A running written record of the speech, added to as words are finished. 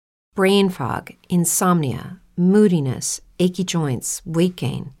brain fog, insomnia, moodiness, achy joints, weight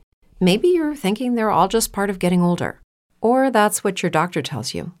gain. Maybe you're thinking they're all just part of getting older, or that's what your doctor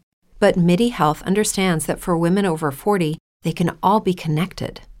tells you. But MIDI Health understands that for women over 40, they can all be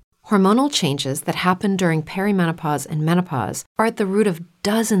connected. Hormonal changes that happen during perimenopause and menopause are at the root of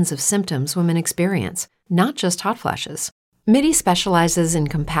dozens of symptoms women experience, not just hot flashes. MIDI specializes in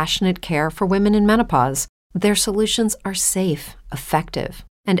compassionate care for women in menopause. Their solutions are safe, effective,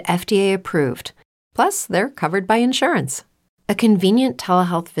 and FDA approved. Plus, they're covered by insurance. A convenient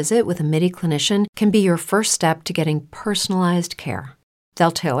telehealth visit with a MIDI clinician can be your first step to getting personalized care.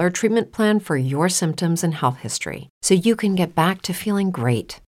 They'll tailor a treatment plan for your symptoms and health history so you can get back to feeling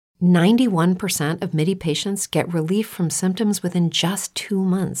great. 91% of MIDI patients get relief from symptoms within just 2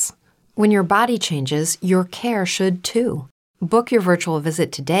 months. When your body changes, your care should too. Book your virtual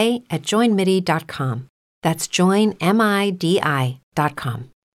visit today at joinmidi.com. That's joinmidi.com.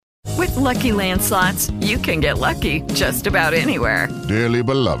 With Lucky Land Slots, you can get lucky just about anywhere. Dearly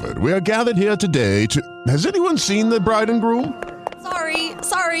beloved, we are gathered here today to... Has anyone seen the bride and groom?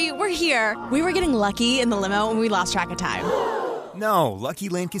 Sorry, we're here. We were getting lucky in the limo and we lost track of time. No, Lucky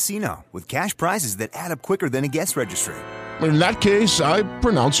Land Casino, with cash prizes that add up quicker than a guest registry. In that case, I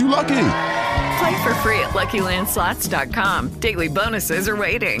pronounce you lucky. Play for free at LuckyLandSlots.com. Daily bonuses are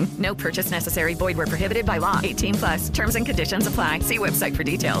waiting. No purchase necessary. Void where prohibited by law. 18+. Terms and conditions apply. See website for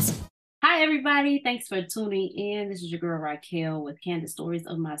details. Hi, everybody. Thanks for tuning in. This is your girl, Raquel, with Candid Stories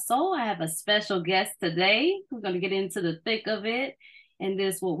of My Soul. I have a special guest today. We're going to get into the thick of it and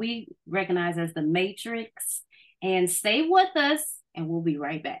this, what we recognize as the Matrix. And stay with us, and we'll be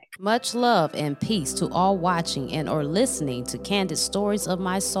right back. Much love and peace to all watching and or listening to Candid Stories of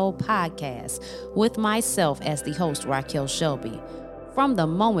My Soul podcast with myself as the host, Raquel Shelby. From the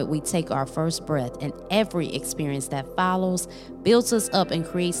moment we take our first breath and every experience that follows builds us up and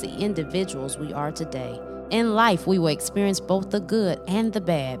creates the individuals we are today. In life, we will experience both the good and the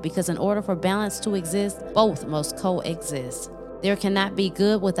bad because in order for balance to exist, both must coexist. There cannot be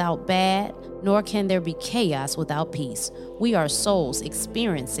good without bad, nor can there be chaos without peace. We are souls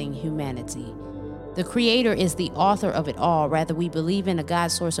experiencing humanity. The Creator is the author of it all. Whether we believe in a God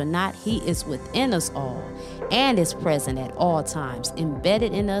source or not, He is within us all and is present at all times,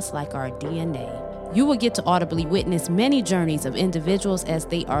 embedded in us like our DNA. You will get to audibly witness many journeys of individuals as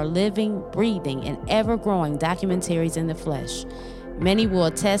they are living, breathing, and ever-growing documentaries in the flesh. Many will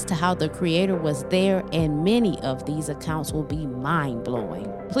attest to how the Creator was there, and many of these accounts will be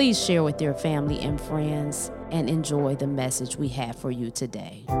mind-blowing. Please share with your family and friends and enjoy the message we have for you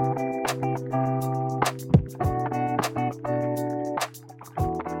today.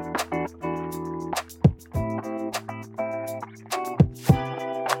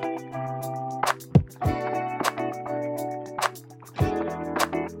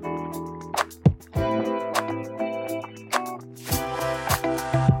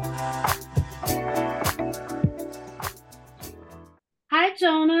 Hi,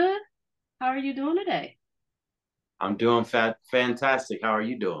 Jonah. How are you doing today? I'm doing fantastic. How are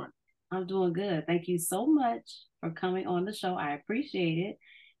you doing? I'm doing good. Thank you so much for coming on the show. I appreciate it.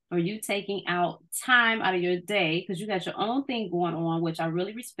 For you taking out time out of your day, because you got your own thing going on, which I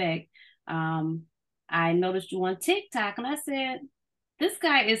really respect. I noticed you on TikTok, and I said, this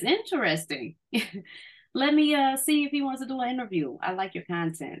guy is interesting. Let me see if he wants to do an interview. I like your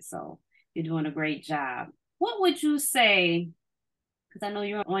content, so you're doing a great job. What would you say, because I know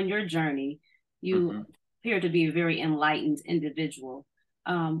you're on your journey, you appear to be a very enlightened individual.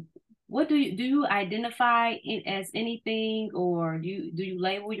 What do you identify as anything, or do you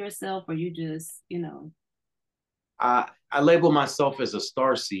label yourself, or you just, I label myself as a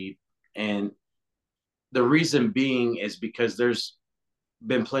starseed, and the reason being is because there's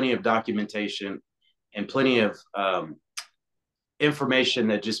been plenty of documentation and plenty of information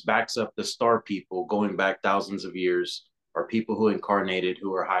that just backs up the star people going back thousands of years, or people who incarnated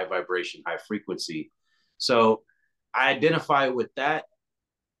who are high vibration, high frequency. So I identify with that,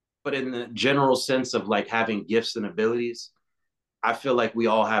 but in the general sense of like having gifts and abilities, I feel like we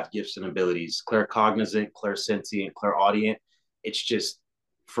all have gifts and abilities, claircognizant, clairsentient, clairaudient. It's just,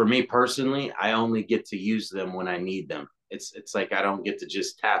 for me personally, I only get to use them when I need them. It's like I don't get to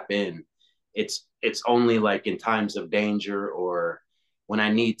just tap in. It's only like in times of danger or when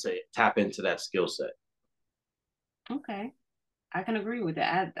I need to tap into that skill set. Okay. I can agree with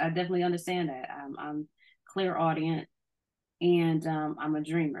that. I definitely understand that. I'm clairaudient, and I'm a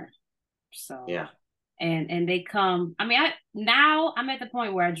dreamer. So yeah. And they come, I'm at the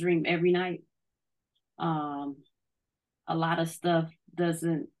point where I dream every night. A lot of stuff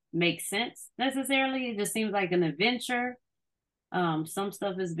doesn't make sense necessarily. It just seems like an adventure. Some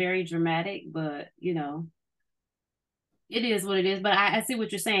stuff is very dramatic, but you know, it is what it is. But I see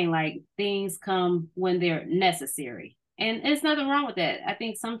what you're saying. Like things come when they're necessary. And there's nothing wrong with that. I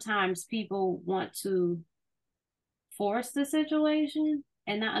think sometimes people want to force the situation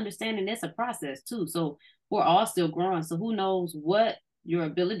and not understanding it's a process too. So we're all still growing. So who knows what your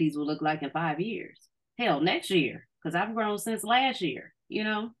abilities will look like in 5 years? Hell, next year, because I've grown since last year, you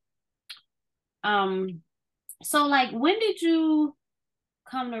know? So like when did you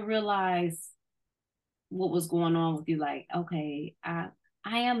come to realize what was going on with you? Like, okay, I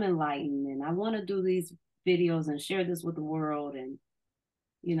am enlightened and I want to do these videos and share this with the world and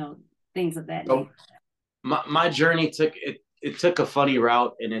you know, things of that nature. My journey it took a funny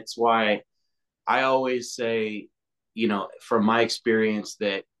route, and it's why I always say, you know, from my experience,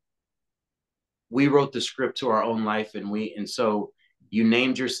 that we wrote the script to our own life, and so you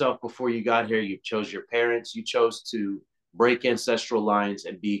named yourself before you got here. You chose your parents. You chose to break ancestral lines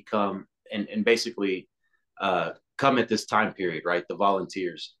and become and basically come at this time period, right? The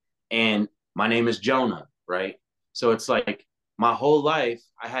volunteers. And my name is Jonah, right? So it's like my whole life,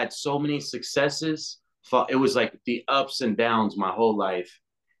 I had so many successes. It was like the ups and downs my whole life,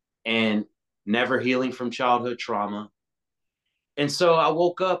 and never healing from childhood trauma. And so I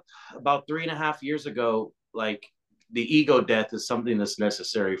woke up about 3.5 years ago, like the ego death is something that's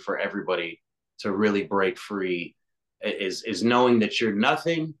necessary for everybody to really break free, is knowing that you're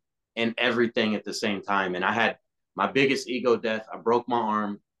nothing and everything at the same time. And I had my biggest ego death. I broke my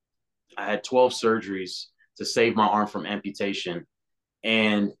arm. I had 12 surgeries to save my arm from amputation.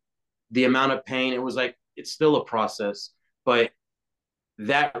 And the amount of pain, it was like, it's still a process, but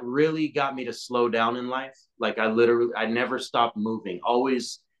that really got me to slow down in life. Like I never stopped moving,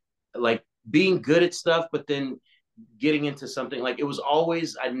 always like being good at stuff, but then getting into something like it was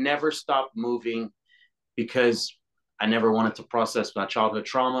always, I never stopped moving because I never wanted to process my childhood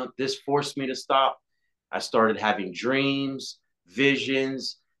trauma. This forced me to stop. I started having dreams,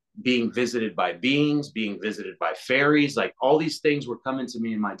 visions, being visited by beings, being visited by fairies. Like all these things were coming to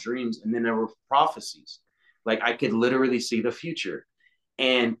me in my dreams. And then there were prophecies. Like I could literally see the future.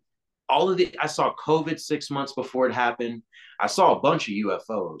 And I saw COVID 6 months before it happened. I saw a bunch of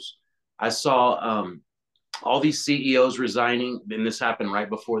UFOs. I saw all these CEOs resigning. Then this happened right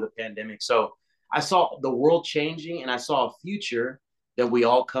before the pandemic. So I saw the world changing, and I saw a future that we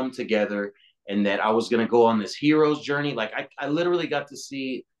all come together, and that I was going to go on this hero's journey. Like I literally got to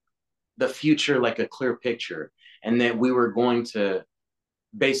see the future like a clear picture, and that we were going to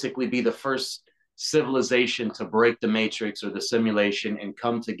basically be the first civilization to break the matrix or the simulation and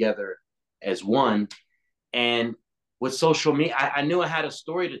come together as one. And with social media, I knew I had a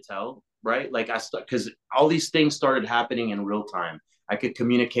story to tell, right? Like because all these things started happening in real time. I could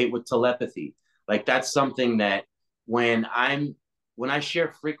communicate with telepathy. Like that's something that when I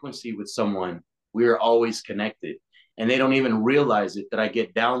share frequency with someone, we are always connected, and they don't even realize it, that I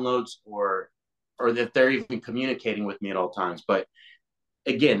get downloads or that they're even communicating with me at all times. But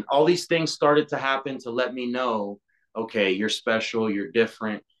again, all these things started to happen to let me know, okay, you're special, you're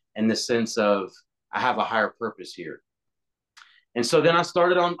different, in the sense of I have a higher purpose here. And so then I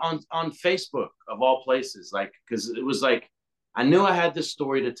started on Facebook of all places, like, because it was like, I knew I had this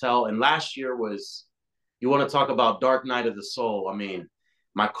story to tell. And last year was, you want to talk about dark night of the soul. I mean,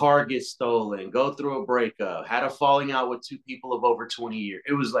 my car gets stolen, go through a breakup, had a falling out with two people of over 20 years.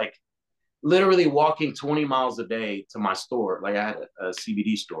 It was like literally walking 20 miles a day to my store. Like I had a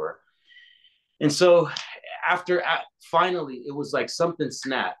CBD store. And so finally, it was like something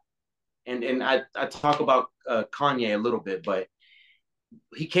snapped. And I talk about Kanye a little bit, but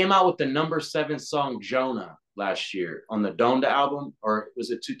he came out with the #7 song Jonah last year on the Donda album, or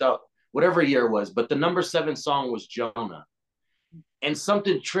was it 2000, whatever year it was, but the #7 song was Jonah. And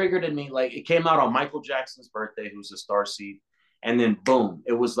something triggered in me, like it came out on Michael Jackson's birthday, who's a starseed, and then boom,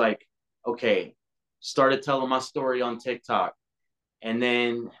 it was like, okay, started telling my story on TikTok. And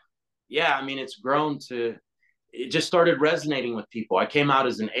then, yeah, I mean, it just started resonating with people. I came out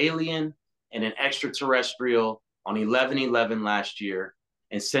as an alien and an extraterrestrial on 11/11 last year.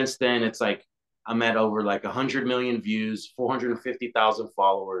 And since then, it's like I'm at over like 100 million views, 450,000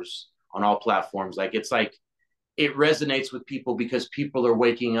 followers on all platforms. Like it's like it resonates with people because people are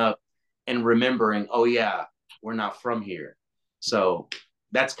waking up and remembering, oh yeah, we're not from here. So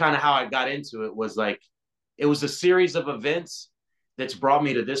that's kind of how I got into it. Was like it was a series of events that's brought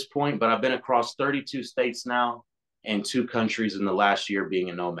me to this point. But I've been across 32 states now and 2 countries in the last year being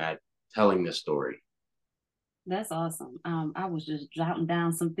a nomad, telling this story. That's awesome. I was just jotting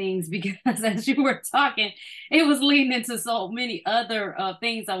down some things because as you were talking, it was leading into so many other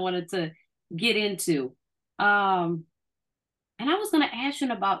things I wanted to get into. And And I was going to ask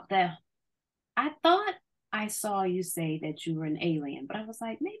you about that. I thought I saw you say that you were an alien, but I was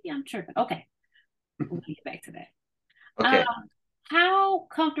like, maybe I'm tripping. Okay. We'll get back to that. Okay. How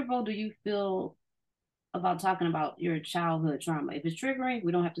comfortable do you feel about talking about your childhood trauma? If it's triggering,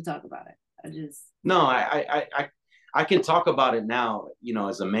 we don't have to talk about it. No, I can talk about it now,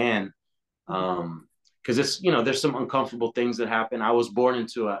 as a man, because it's, there's some uncomfortable things that happen. I was born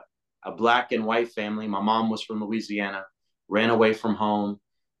into a black and white family. My mom was from Louisiana, ran away from home,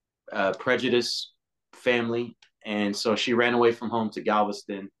 prejudice family, and so she ran away from home to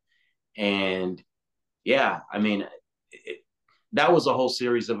Galveston. And yeah, I mean, that was a whole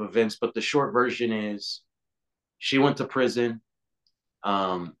series of events. But the short version is, she went to prison.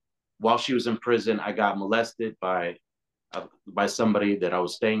 While she was in prison, I got molested by somebody that I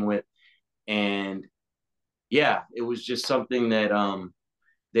was staying with, and yeah, it was just something that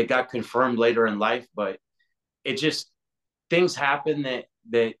got confirmed later in life. But it just, things happen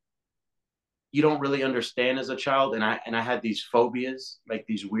that you don't really understand as a child, and I had these phobias, like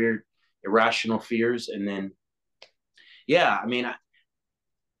these weird irrational fears, and then yeah, I mean,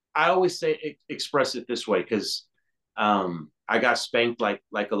 I always say express it this way, because I got spanked like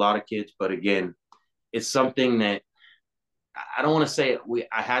a lot of kids, but again, it's something that I don't want to say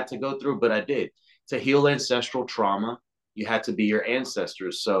I had to go through, but I did. To heal ancestral trauma, you had to be your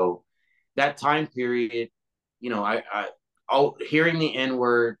ancestors. So that time period, hearing the N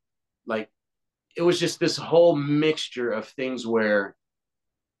word, like, it was just this whole mixture of things where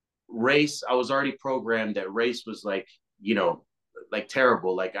race, I was already programmed that race was like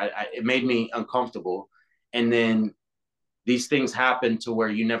terrible. Like it made me uncomfortable. And then these things happen to where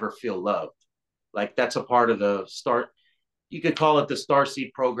you never feel loved. Like that's a part of the start. You could call it the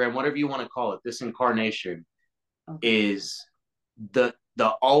Starseed program, whatever you want to call it. This incarnation is the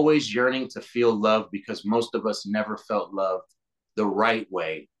always yearning to feel love, because most of us never felt loved the right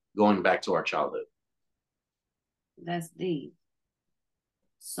way going back to our childhood. That's deep.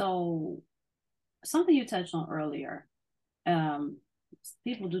 So something you touched on earlier,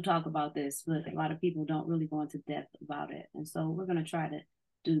 people do talk about this, but a lot of people don't really go into depth about it. And so we're going to try to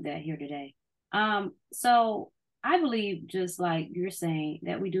do that here today. So I believe, just like you're saying,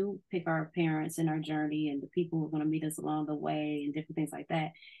 that we do pick our parents in our journey and the people who are going to meet us along the way and different things like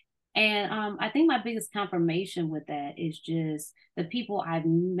that. And I think my biggest confirmation with that is just the people I've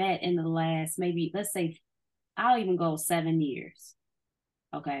met in the last, maybe, let's say, I'll even go 7 years.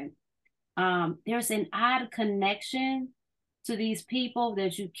 Okay. There's an odd connection to these people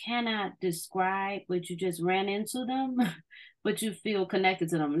that you cannot describe, but you just ran into them, but you feel connected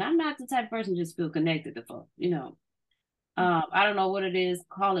to them. And I'm not the type of person just feel connected to folks, I don't know what it is.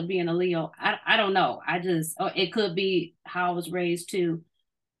 Call it being a Leo. I don't know. It could be how I was raised too.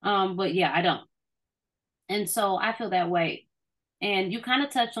 But yeah, I don't. And so I feel that way. And you kind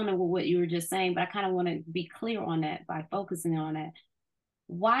of touched on it with what you were just saying, but I kind of want to be clear on that by focusing on that.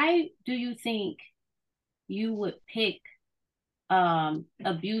 Why do you think you would pick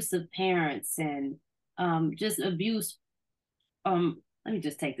abusive parents and just abuse? Let me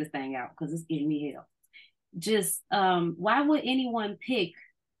just take this thing out because it's giving me hell. Just why would anyone pick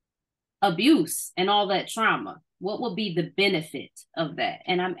abuse and all that trauma? What would be the benefit of that?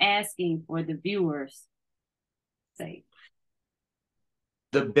 And I'm asking for the viewers' sake.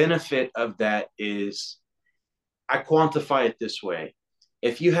 The benefit of that is, I quantify it this way.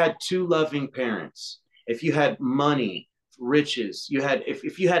 If you had two loving parents, if you had money, riches,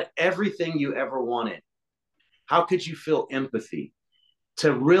 if you had everything you ever wanted, how could you feel empathy?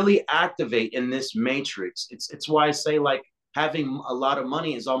 To really activate in this matrix, it's why I say, like, having a lot of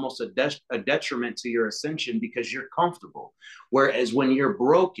money is almost a detriment to your ascension, because you're comfortable. Whereas when you're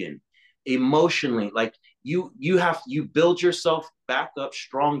broken emotionally, like you build yourself back up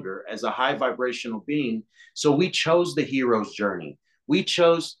stronger as a high vibrational being. So we chose the hero's journey.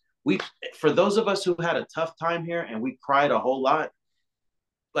 For those of us who had a tough time here and we cried a whole lot,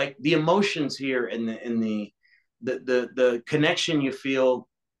 like the emotions here and the connection you feel,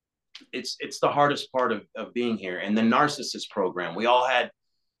 it's the hardest part of being here. And the narcissist program, we all had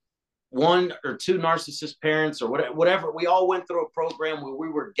one or two narcissist parents or whatever. We all went through a program where we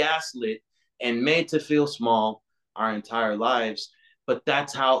were gaslit and made to feel small our entire lives. But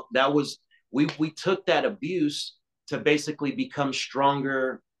we took that abuse to basically become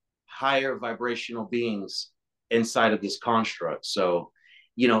stronger, higher vibrational beings inside of this construct. So,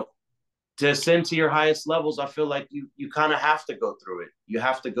 to ascend to your highest levels, I feel like you kind of have to go through it. You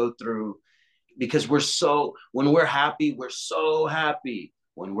have to go through, because when we're happy, we're so happy.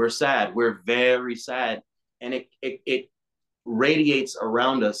 When we're sad, we're very sad. And it radiates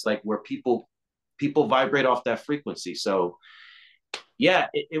around us, like where people vibrate off that frequency. So Yeah,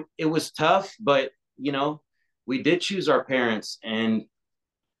 it was tough, but you know, we did choose our parents, and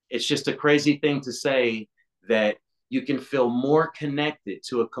it's just a crazy thing to say that you can feel more connected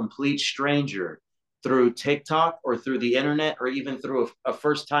to a complete stranger through TikTok or through the internet or even through a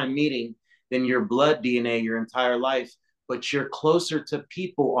first time meeting than your blood DNA your entire life. But you're closer to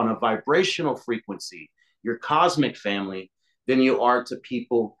people on a vibrational frequency, your cosmic family, than you are to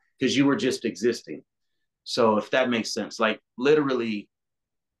people because you were just existing. So if that makes sense, like literally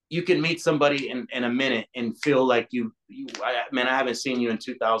you can meet somebody in a minute and feel like man, I haven't seen you in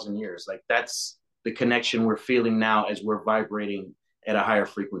 2,000 years. Like that's the connection we're feeling now as we're vibrating at a higher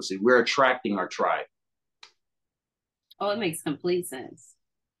frequency. We're attracting our tribe. Oh, it makes complete sense.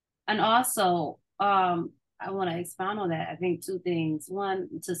 And also, I want to expound on that. I think two things. One,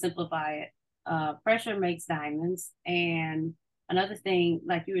 to simplify it, pressure makes diamonds. And another thing,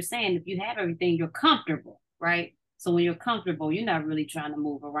 like you were saying, if you have everything, you're comfortable, right? So when you're comfortable, you're not really trying to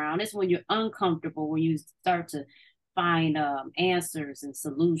move around. It's when you're uncomfortable when you start to find answers and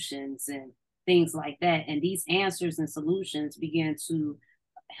solutions and things like that. And these answers and solutions begin to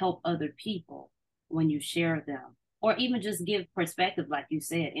help other people when you share them, or even just give perspective, like you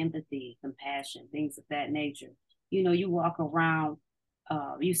said, empathy, compassion, things of that nature. You know, you walk around,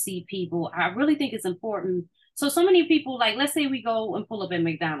 you see people. I really think it's important. So many people, like, let's say we go and pull up at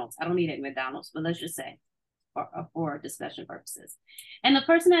McDonald's. I don't eat at McDonald's, but let's just say for discussion purposes. And the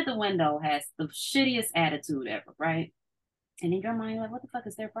person at the window has the shittiest attitude ever, right? And in your mind, you're like, what the fuck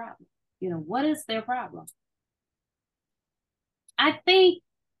is their problem? You know, what is their problem? I think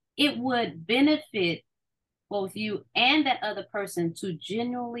it would benefit both you and that other person to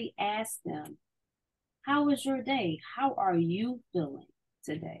genuinely ask them, how was your day? How are you feeling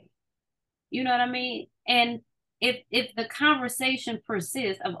today? You know what I mean? And if the conversation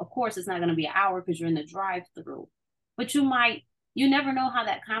persists, of course it's not going to be an hour because you're in the drive-through, but you never know how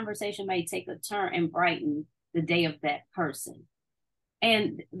that conversation may take a turn and brighten the day of that person.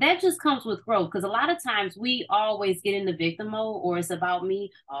 And that just comes with growth, because a lot of times we always get in the victim mode, or it's about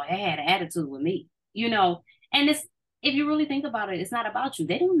me. Oh, they had an attitude with me, you know. And it's, if you really think about it, it's not about you.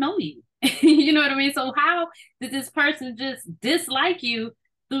 They don't know you. You know what I mean? So how did this person just dislike you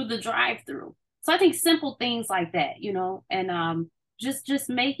through the drive-through? So I think simple things like that, you know, and just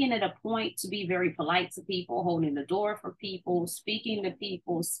making it a point to be very polite to people, holding the door for people, speaking to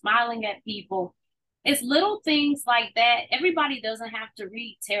people, smiling at people. It's little things like that. Everybody doesn't have to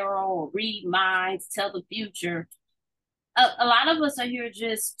read tarot or read minds, tell the future. A lot of us are here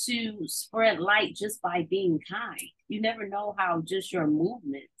just to spread light just by being kind. You never know how just your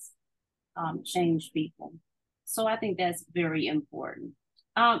movements change people. So I think that's very important.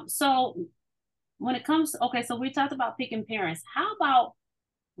 So when it comes, okay, so we talked about picking parents. How about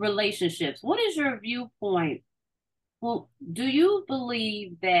relationships? What is your viewpoint? Well, do you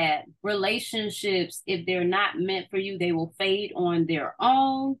believe that relationships, if they're not meant for you, they will fade on their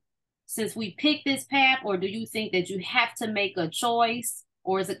own since we picked this path? Or do you think that you have to make a choice?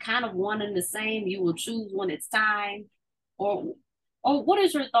 Or is it kind of one and the same? You will choose when it's time? Or what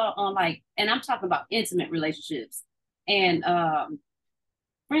is your thought on, like, and I'm talking about intimate relationships and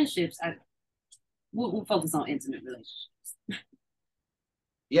friendships. We'll focus on intimate relationships.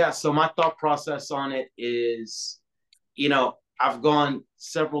 Yeah, so my thought process on it is, you know, I've gone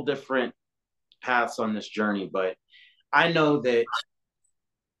several different paths on this journey, but I know that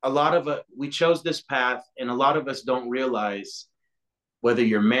a lot of we chose this path, and a lot of us don't realize, whether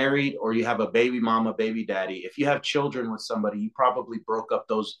you're married or you have a baby mama, baby daddy, if you have children with somebody, you probably broke up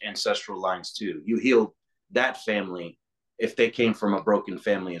those ancestral lines too. You healed that family if they came from a broken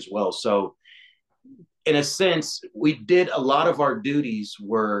family as well. So in a sense, we did a lot of our duties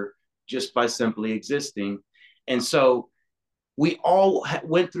were just by simply existing. And so we all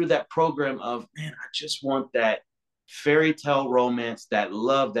went through that program of, man, I just want that fairy tale romance, that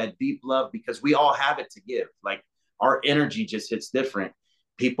love, that deep love, because we all have it to give. Like our energy just hits different.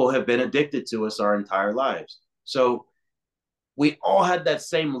 People have been addicted to us our entire lives. So we all had that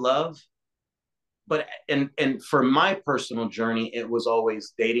same love. But and for my personal journey, it was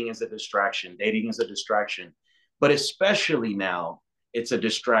always dating is a distraction. Dating is a distraction. But especially now, it's a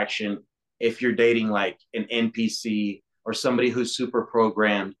distraction if you're dating like an NPC or somebody who's super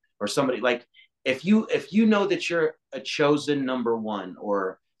programmed, or somebody like, if you know that you're a chosen number one,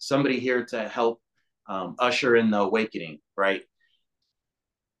 or somebody here to help usher in the awakening, right?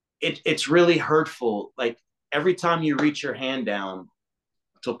 It's really hurtful. Like every time you reach your hand down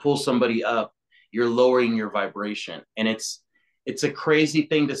to pull somebody up, you're lowering your vibration. And it's a crazy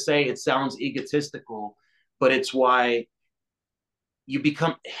thing to say. It sounds egotistical, but it's why you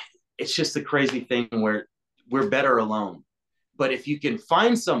become, it's just a crazy thing where we're better alone. But if you can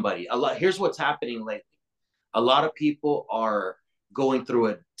find somebody, here's what's happening lately. A lot of people are going through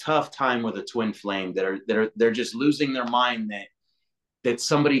a tough time with a twin flame they're just losing their mind that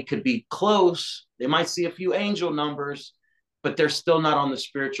somebody could be close. They might see a few angel numbers, but they're still not on the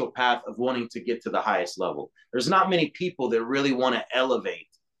spiritual path of wanting to get to the highest level. There's not many people that really want to elevate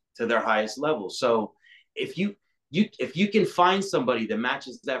to their highest level. So if you can find somebody that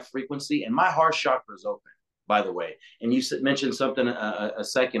matches that frequency, and my heart chakra is open, by the way, and you mentioned something a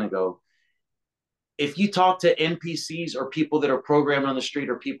second ago. If you talk to NPCs or people that are programmed on the street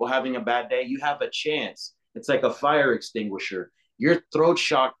or people having a bad day, you have a chance. It's like a fire extinguisher. Your throat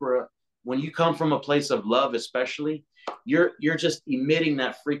chakra, when you come from a place of love, especially, you're just emitting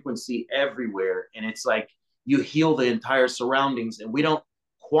that frequency everywhere. And it's like you heal the entire surroundings. And we don't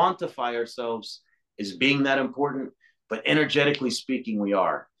quantify ourselves as being that important, but energetically speaking, we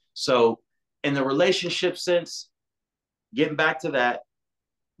are. So in the relationship sense, getting back to that,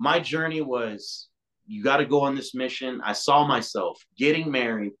 my journey was, you got to go on this mission. I saw myself getting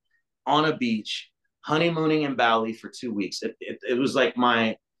married on a beach, honeymooning in Bali for 2 weeks. It was like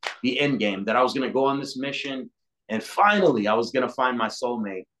the end game, that I was going to go on this mission, and finally I was going to find my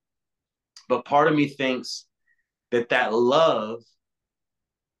soulmate. But part of me thinks that love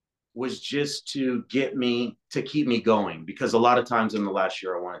was just to keep me going, because a lot of times in the last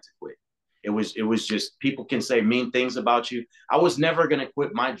year I wanted to quit. It was just, people can say mean things about you. I was never going to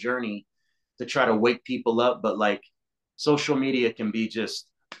quit my journey to try to wake people up, but like, social media can be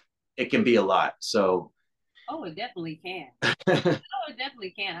it can be a lot. So it definitely can. It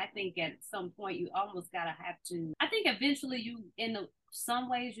definitely can. I think at some point you almost gotta have to. I think eventually some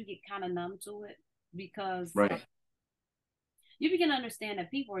ways you get kind of numb to it, because right. You begin to understand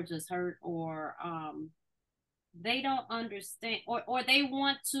that people are just hurt, or they don't understand, or they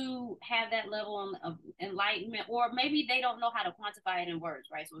want to have that level of enlightenment, or maybe they don't know how to quantify it in words,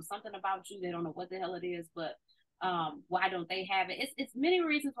 right? So it's something about you, they don't know what the hell it is, but why don't they have it? It's many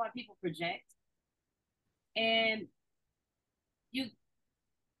reasons why people project, and you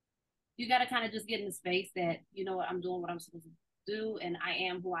got to kind of just get in the space that, you know what, I'm doing what I'm supposed to do, and I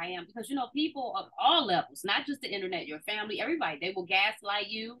am who I am. Because, people of all levels, not just the internet, your family, everybody, they will gaslight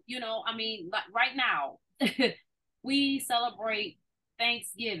you. I mean, like right now, we celebrate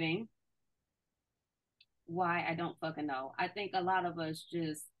Thanksgiving. Why? I don't fucking know. I think a lot of us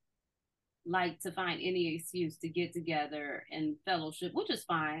just like to find any excuse to get together and fellowship, which is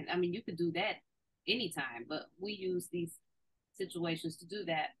fine. I mean, you could do that anytime, but we use these situations to do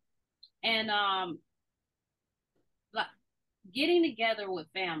that. And like getting together with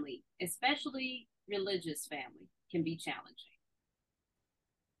family, especially religious family, can be challenging.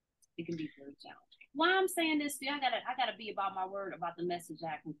 It can be very challenging. Why I'm saying this, I gotta be about my word about the message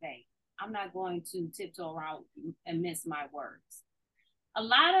I convey. I'm not going to tiptoe around and miss my words.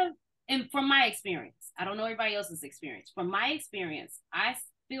 And from my experience, I don't know everybody else's experience. From my experience, I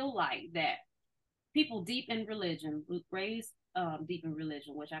feel like that people deep in religion, raised deep in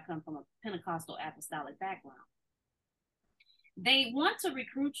religion, which I come from a Pentecostal apostolic background, they want to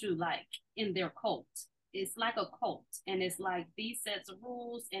recruit you like in their cult. It's like a cult, and it's like these sets of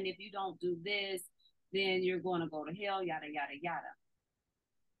rules, and if you don't do this, then you're going to go to hell, yada, yada, yada.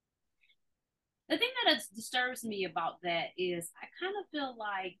 The thing that disturbs me about that is I kind of feel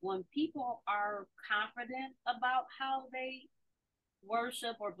like when people are confident about how they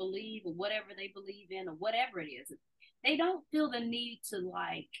worship or believe, or whatever they believe in, or whatever it is, they don't feel the need to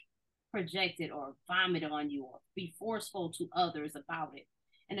like project it or vomit on you or be forceful to others about it.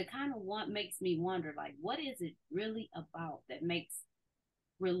 And it kind of makes me wonder, like, what is it really about that makes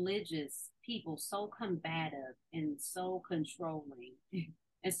religious people so combative and so controlling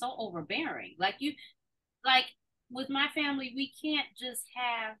and so overbearing? Like with my family, we can't just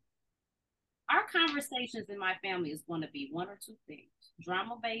have our conversations in my family is going to be one or two things: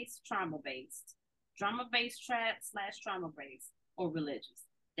 drama-based, trauma-based, drama-based, trauma-based, or religious.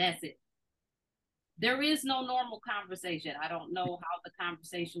 That's it. There is no normal conversation. I don't know how the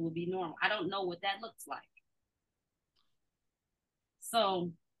conversation will be normal. I don't know what that looks like.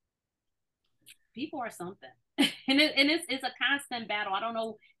 So people are something. and it's a constant battle. I don't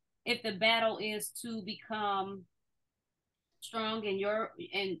know if the battle is to become strong in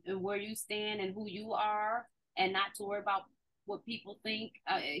where you stand and who you are, and not to worry about what people think.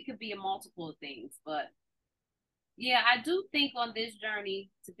 It could be a multiple of things, but yeah, I do think on this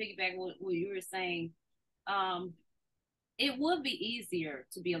journey, to piggyback what you were saying, it would be easier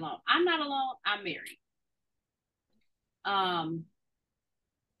to be alone. I'm not alone. I'm married. And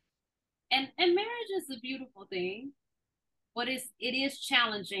marriage is a beautiful thing, but it is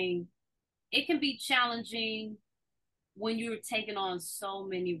challenging. It can be challenging when you're taking on so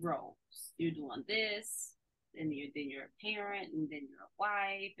many roles. You're doing this, and you're a parent, and then you're a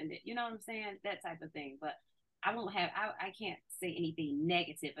wife, and then, you know what I'm saying? That type of thing. But I can't say anything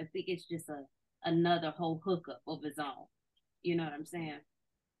negative. I think it's just another whole hookup of its own. You know what I'm saying?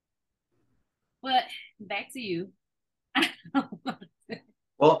 But back to you.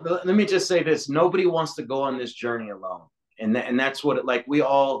 Well, let me just say this: nobody wants to go on this journey alone, and that's what like we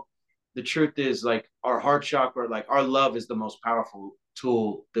all. The truth is, like our heart chakra, like our love is the most powerful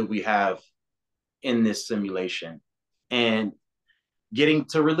tool that we have in this simulation. And getting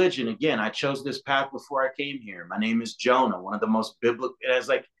to religion again, I chose this path before I came here. My name is Jonah, one of the most biblical. It has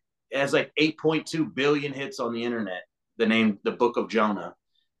like 8.2 billion hits on the internet. The Book of Jonah.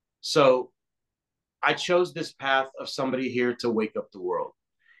 So I chose this path of somebody here to wake up the world.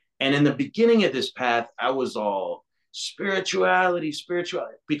 And in the beginning of this path, I was all spirituality,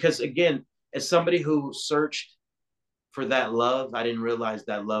 because again, as somebody who searched for that love, I didn't realize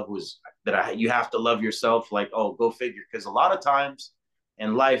that love was you have to love yourself. Like, oh, go figure. Because a lot of times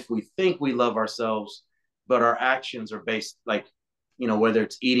in life, we think we love ourselves, but our actions are based like, whether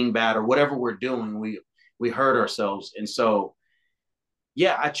it's eating bad or whatever we're doing, we hurt ourselves. And so,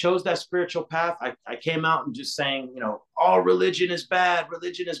 yeah, I chose that spiritual path. I came out and just saying, all religion is bad.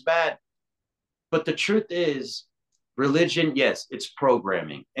 Religion is bad. But the truth is, religion, yes, it's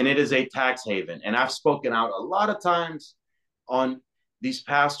programming and it is a tax haven. And I've spoken out a lot of times on these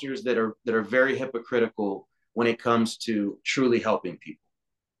pastors that are very hypocritical when it comes to truly helping people,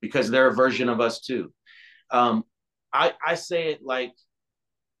 because they're a version of us too. I say it like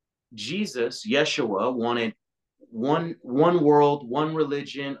Jesus, Yeshua, wanted one world, one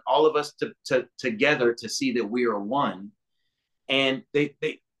religion, all of us to together to see that we are one. And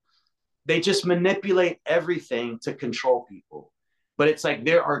they just manipulate everything to control people. But it's like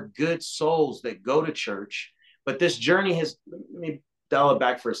there are good souls that go to church, but this journey has, let me dial it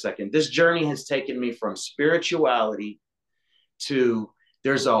back for a second. This journey has taken me from spirituality to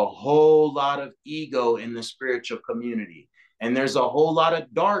there's a whole lot of ego in the spiritual community. And there's a whole lot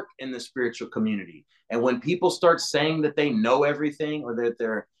of dark in the spiritual community. And when people start saying that they know everything, or that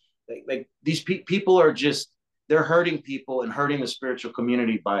they're like these people are just, they're hurting people and hurting the spiritual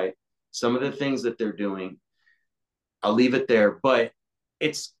community by some of the things that they're doing. I'll leave it there, but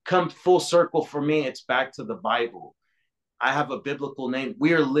it's come full circle for me. It's back to the Bible. I have a biblical name.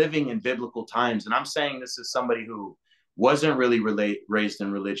 We are living in biblical times. And I'm saying this as somebody who wasn't really raised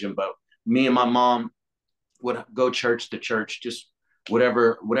in religion, but me and my mom would go church to church, just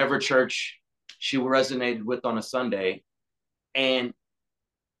whatever church she resonated with on a Sunday. And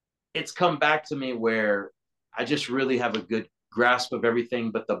it's come back to me where I just really have a good grasp of everything.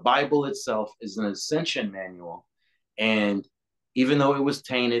 But the Bible itself is an ascension manual. And even though it was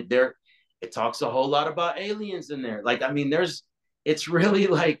tainted, it talks a whole lot about aliens in there. Like, I mean, it's really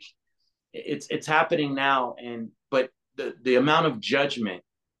like it's happening now. But the amount of judgment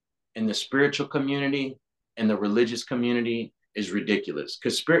in the spiritual community and the religious community is ridiculous,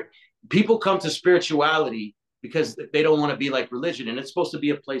 because people come to spirituality because they don't want to be like religion. And it's supposed to be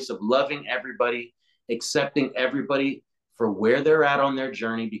a place of loving everybody, accepting everybody for where they're at on their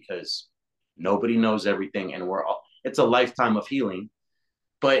journey, because nobody knows everything. And it's a lifetime of healing.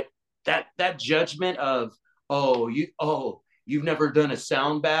 But that judgment of, you've never done a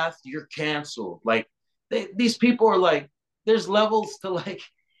sound bath, you're canceled. Like these people are like, there's levels to like,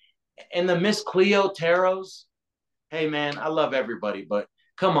 and the Miss Cleo tarots. Hey man, I love everybody, but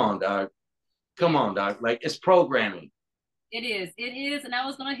come on, dog. Come on, dog. Like, it's programming. It is. And I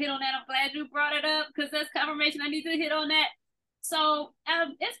was going to hit on that. I'm glad you brought it up, because that's confirmation. I need to hit on that. So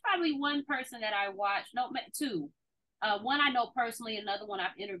it's probably one person that I watch. No, two. One I know personally, another one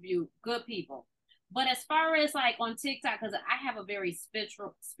I've interviewed. Good people. But as far as like on TikTok, because I have a very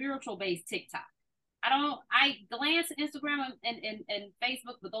spiritual based TikTok. I glance at Instagram and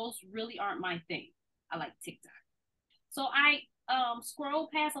Facebook, but those really aren't my thing. I like TikTok. So I scroll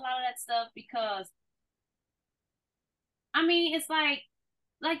past a lot of that stuff, because I mean, it's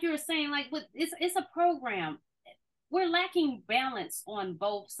like you were saying, like it's a program. We're lacking balance on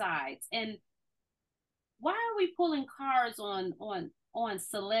both sides. And why are we pulling cards on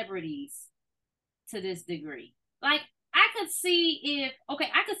celebrities to this degree? Like, I could see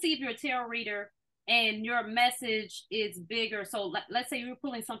if you're a tarot reader and your message is bigger. So let's say you're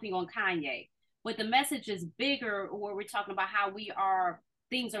pulling something on Kanye, but the message is bigger, where we're talking about how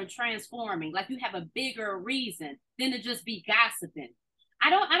things are transforming. Like, you have a bigger reason than to just be gossiping. I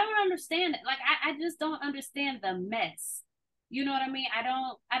don't understand it. Like, I just don't understand the mess. You know what I mean? I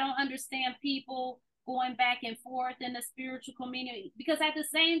don't understand people going back and forth in the spiritual community, because at the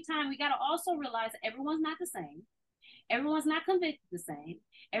same time, we got to also realize that everyone's not the same. Everyone's not convicted the same.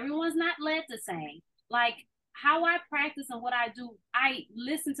 Everyone's not led the same. Like how I practice and what I do, I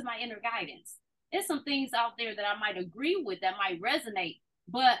listen to my inner guidance. There's some things out there that I might agree with that might resonate,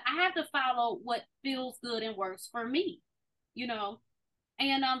 but I have to follow what feels good and works for me, you know.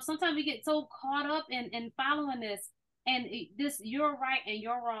 And sometimes we get so caught up in following this, and this you're right and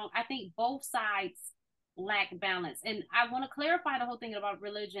you're wrong. I think both sides lack balance. And I want to clarify the whole thing about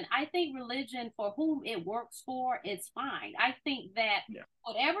religion. I think religion, for whom it works for, is fine. I think that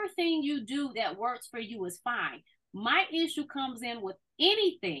whatever thing you do that works for you is fine. My issue comes in with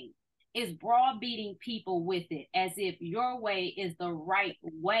anything is browbeating people with it as if your way is the right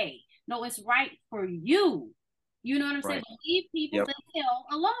way. No, it's right for you. You know what I'm saying? Leave people the hell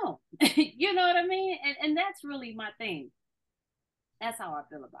alone. You know what I mean? And that's really my thing. That's how I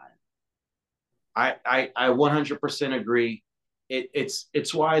feel about it. I 100% agree.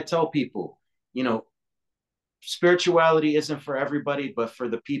 It's why I tell people, you know, spirituality isn't for everybody, but for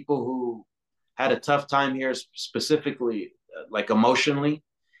the people who had a tough time here, specifically like emotionally,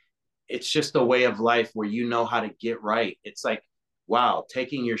 it's just a way of life where you know how to get right. It's like, wow,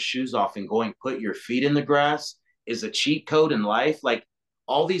 taking your shoes off and going put your feet in the grass is a cheat code in life. Like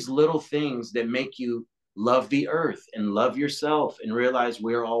all these little things that make you love the earth and love yourself and realize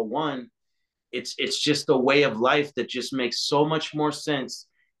we're all one. It's just a way of life that just makes so much more sense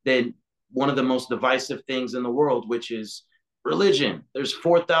than one of the most divisive things in the world, which is religion. There's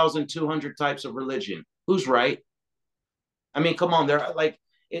 4,200 types of religion. Who's right? I mean, come on, they're like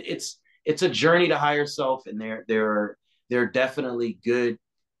it's a journey to higher self, and they're definitely good.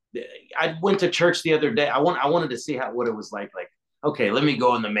 I went to church the other day. I wanted to see what it was like. Like, okay, let me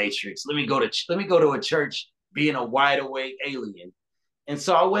go in the Matrix. Let me go to a church being a wide awake alien. And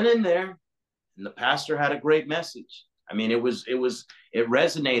so I went in there, and the pastor had a great message. I mean, it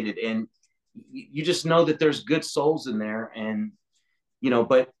resonated, and you just know that there's good souls in there, and you know.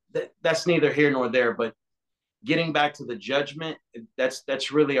 But that's neither here nor there. But getting back to the judgment,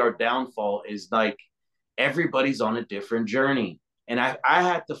 that's really our downfall. Is like everybody's on a different journey. And I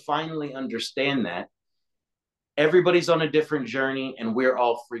had to finally understand that everybody's on a different journey and we're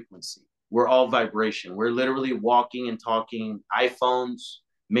all frequency. We're all vibration. We're literally walking and talking iPhones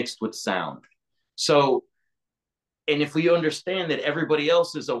mixed with sound. So, and if we understand that everybody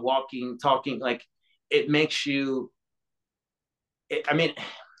else is a walking, talking, like it makes you, I mean,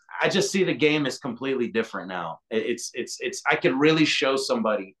 I just see the game as completely different now. I could really show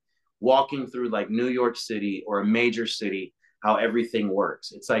somebody walking through like New York City or a major city how everything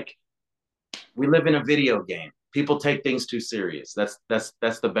works. It's like we live in a video game. People take things too serious. That's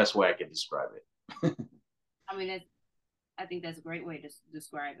the best way I can describe it. I mean, I think that's a great way to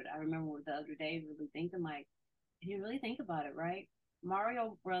describe it. I remember the other day really thinking like, if you really think about it, right?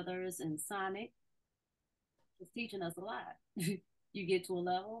 Mario Brothers and Sonic is teaching us a lot. You get to a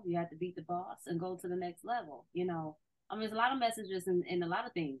level, you have to beat the boss and go to the next level. You know, I mean, there's a lot of messages in a lot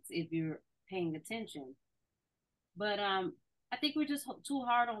of things if you're paying attention. But I think we're just too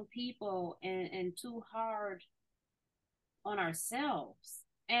hard on people and too hard on ourselves.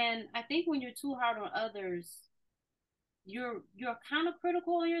 And I think when you're too hard on others, you're kind of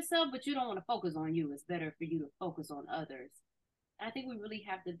critical on yourself, but you don't want to focus on you. It's better for you to focus on others. And I think we really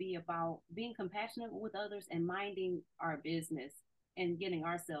have to be about being compassionate with others and minding our business and getting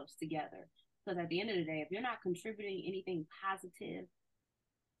ourselves together. Because at the end of the day, if you're not contributing anything positive,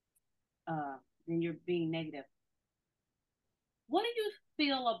 then you're being negative. What do you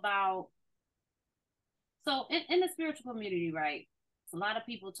feel about, so in the spiritual community, right? It's a lot of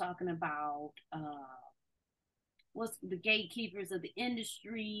people talking about what's the gatekeepers of the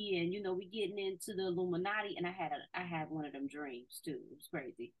industry, and you know, we getting into the Illuminati, and I had one of them dreams too. It was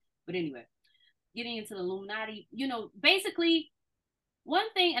crazy. But anyway, getting into the Illuminati, you know, basically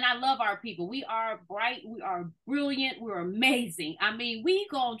one thing, and I love our people. We are bright, we are brilliant, we're amazing. I mean, we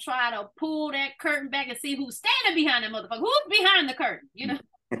gonna try to pull that curtain back and see who's standing behind that motherfucker. Who's behind the curtain, you know?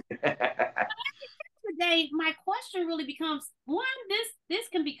 Today, my question really becomes, one, this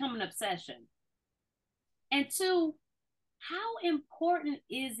can become an obsession. And two, how important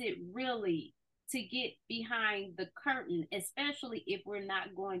is it really to get behind the curtain, especially if we're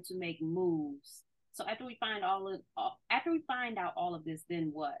not going to make moves? So after we find out all of this,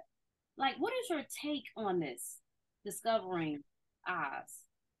 then what? Like, what is your take on this? Discovering Oz.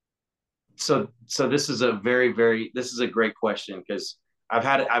 So this is a this is a great question, because I've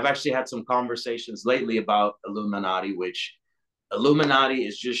actually had some conversations lately about Illuminati, which Illuminati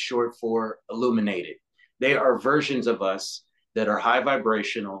is just short for illuminated. They are versions of us that are high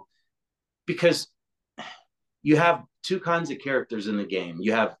vibrational, because you have two kinds of characters in the game.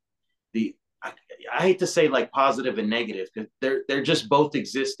 You have I, I hate to say like positive and negative, because they're just both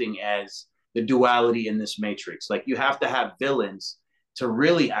existing as the duality in this matrix. Like you have to have villains to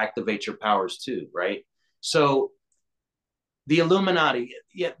really activate your powers too, right? So the Illuminati,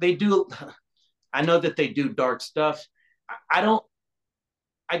 yeah, they do. I know that they do dark stuff. I don't.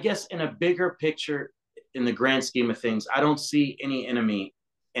 I guess in a bigger picture, in the grand scheme of things, I don't see any enemy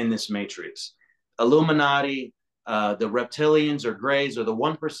in this matrix. Illuminati, the reptilians or grays or the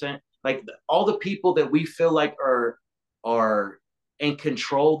 1%, like all the people that we feel like are in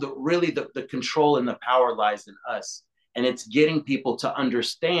control, the control and the power lies in us. And it's getting people to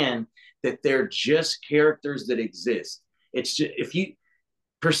understand that they're just characters that exist. It's just, if you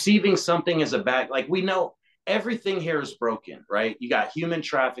perceiving something as a bad, like we know everything here is broken, right? You got human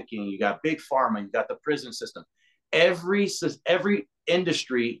trafficking, you got big pharma, you got the prison system. Every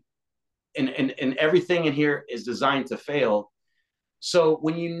industry and everything in here is designed to fail. So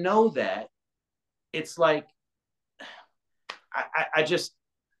when you know that, it's like I just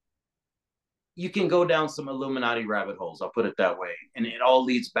you can go down some Illuminati rabbit holes. I'll put it that way, and it all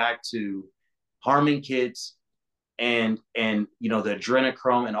leads back to harming kids and you know the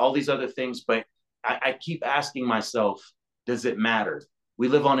adrenochrome and all these other things. But I keep asking myself, does it matter? We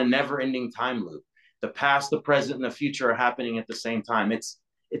live on a never-ending time loop. The past, the present, and the future are happening at the same time. It's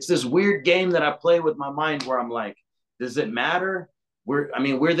this weird game that I play with my mind where I'm like, does it matter? We're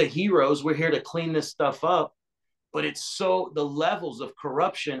the heroes. We're here to clean this stuff up. But it's so the levels of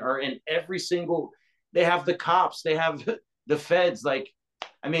corruption are in every single. They have the cops. They have the feds. Like,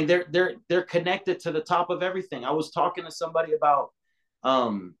 I mean, they're connected to the top of everything. I was talking to somebody about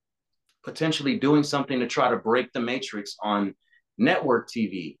potentially doing something to try to break the matrix on network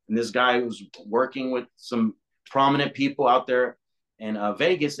TV. And this guy was working with some prominent people out there in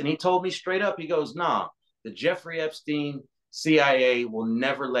Vegas, and he told me straight up, he goes, "Nah, the Jeffrey Epstein CIA will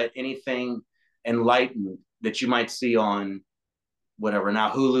never let anything enlightened that you might see on whatever.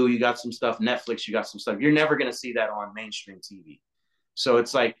 Now, Hulu, you got some stuff. Netflix, you got some stuff. You're never going to see that on mainstream TV." So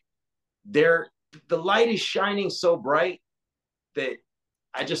it's like the light is shining so bright that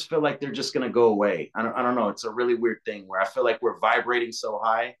I just feel like they're just going to go away. I don't know. It's a really weird thing where I feel like we're vibrating so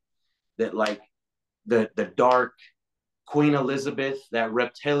high that like the dark Queen Elizabeth, that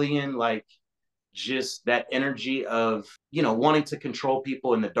reptilian, like just that energy of, you know, wanting to control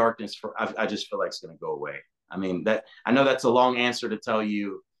people in the darkness I just feel like it's going to go away. I mean, that I know that's a long answer to tell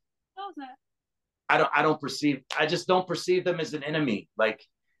you. I just don't perceive them as an enemy. Like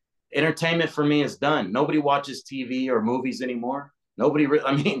entertainment for me is done. Nobody watches TV or movies anymore. Nobody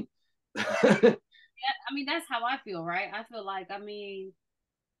I mean, yeah, I mean, that's how I feel, right? I feel like, I mean,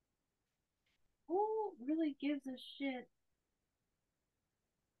 who really gives a shit?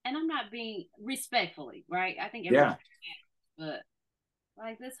 And I'm not being respectfully, right? I think everybody but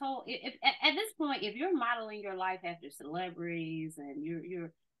like this whole if at this point, if you're modeling your life after celebrities and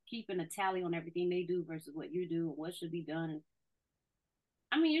you're keeping a tally on everything they do versus what you do and what should be done, and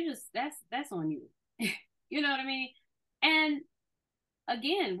I mean, you're just that's on you. You know what I mean? And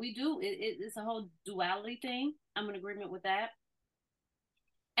again, we do it's a whole duality thing. I'm in agreement with that.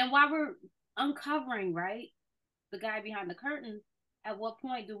 And while we're uncovering, right, the guy behind the curtain, at what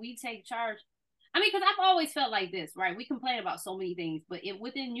point do we take charge? I mean, because I've always felt like this, right? We complain about so many things, but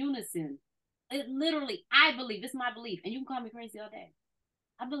within unison, it literally, I believe, it's my belief, and you can call me crazy all day.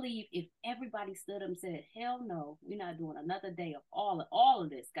 I believe if everybody stood up and said, hell no, we're not doing another day of all of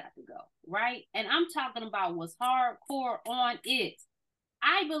this got to go, right? And I'm talking about what's hardcore on it.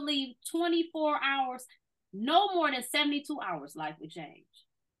 I believe 24 hours, no more than 72 hours, life would change.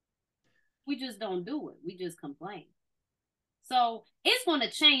 We just don't do it. We just complain. So it's going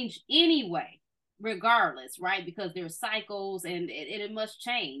to change anyway, regardless, right? Because there's cycles and it must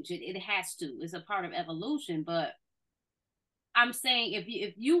change. It has to. It's a part of evolution. But I'm saying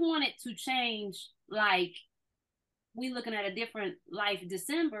if you want it to change, like we looking at a different life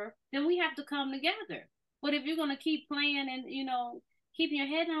December, then we have to come together. But if you're going to keep playing and, you know, keeping your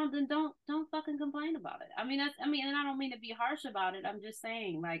head down, then don't fucking complain about it. I mean, and I don't mean to be harsh about it. I'm just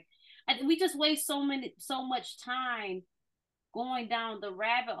saying, like, we just waste so much time going down the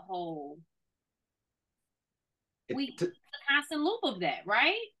rabbit hole. It's a constant loop of that,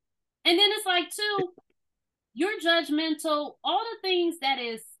 right? And then it's like, too, you're judgmental. All the things that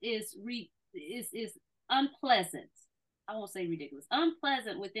is unpleasant. I won't say ridiculous.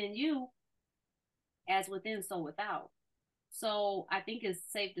 Unpleasant within you, as within, so without. So I think it's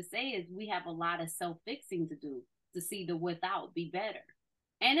safe to say is we have a lot of self-fixing to do to see the without be better.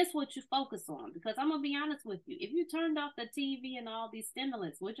 And it's what you focus on. Because I'm going to be honest with you. If you turned off the TV and all these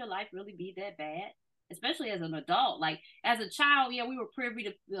stimulants, would your life really be that bad? especially as an adult. Like as a child, yeah, we were privy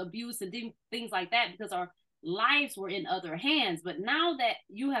to abuse and things like that because our lives were in other hands. But now that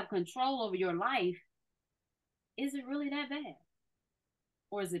you have control over your life, is it really that bad?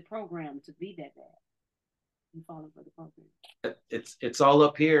 Or is it programmed to be that bad? You falling for the program? It's all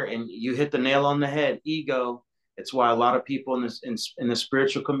up here, and you hit the nail on the head. Ego. It's why a lot of people in the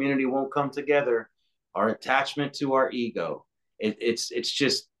spiritual community won't come together. Our attachment to our ego. It's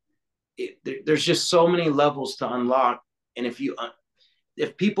just there's just so many levels to unlock, and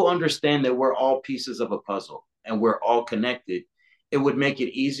if people understand that we're all pieces of a puzzle and we're all connected, it would make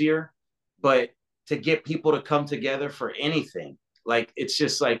it easier. But to get people to come together for anything, like it's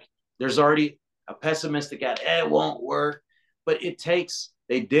just like there's already a pessimistic it won't work. But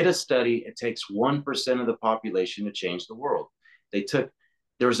they did a study, it takes 1% of the population to change the world.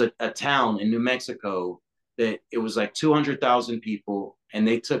 There was a town in New Mexico that it was like 200,000 people, and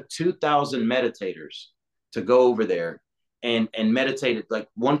they took 2,000 meditators to go over there and meditated, like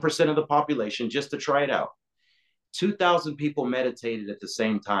 1% of the population, just to try it out. 2,000 people meditated at the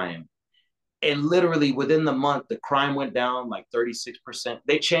same time. And literally within the month, the crime went down like 36%.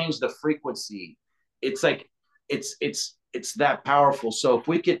 They changed the frequency. It's like, it's that powerful. So if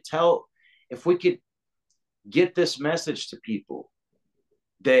we could get this message to people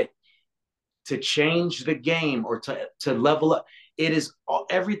that to change the game or to level up,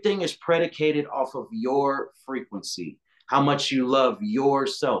 everything is predicated off of your frequency, how much you love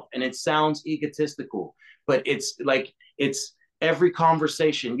yourself. And it sounds egotistical, but it's every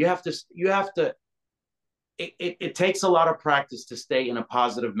conversation. It takes a lot of practice to stay in a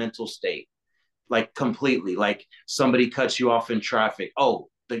positive mental state, like completely. Like somebody cuts you off in traffic. Oh,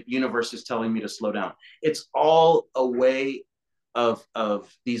 the universe is telling me to slow down. It's all a way of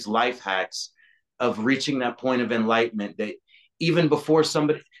these life hacks of reaching that point of enlightenment that even before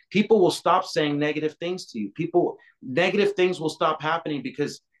people will stop saying negative things to you. Negative things will stop happening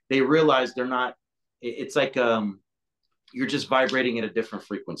because they realize they're not, it's like, you're just vibrating at a different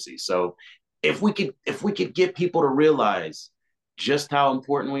frequency. So if we could get people to realize just how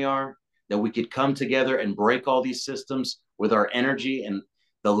important we are, that we could come together and break all these systems with our energy and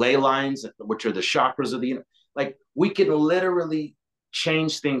the ley lines, which are the chakras of like we can literally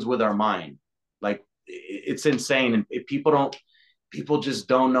change things with our mind. Like it's insane. And if people just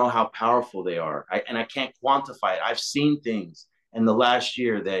don't know how powerful they are. I can't quantify it. I've seen things in the last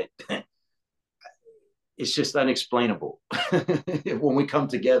year that it's just unexplainable when we come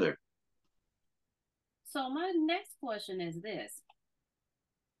together. So my next question is this.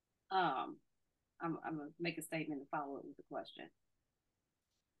 I'm gonna make a statement and follow it with a question.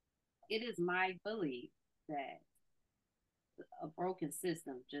 It is my belief that a broken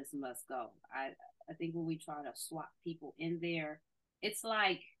system just must go. I think when we try to swap people in there, it's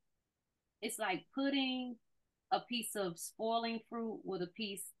like putting a piece of spoiling fruit with a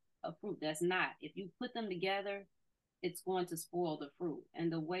piece of fruit that's not. If you put them together, it's going to spoil the fruit.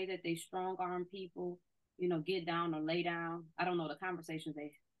 And the way that they strong arm people, get down or lay down. I don't know the conversations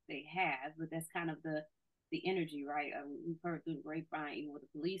they have, but that's kind of the energy, right? We've heard through the grapevine, even with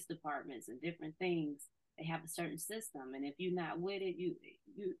the police departments and different things, they have a certain system. And if you're not with it, you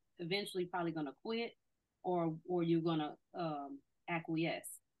eventually probably going to quit or you're going to acquiesce.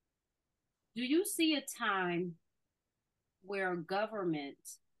 Do you see a time where government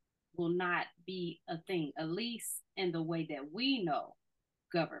will not be a thing, at least in the way that we know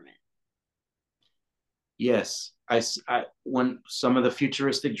government? Yes, when some of the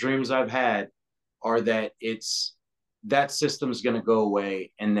futuristic dreams I've had are that that system's going to go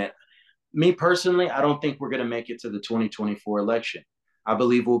away, and that me personally, I don't think we're going to make it to the 2024 election. I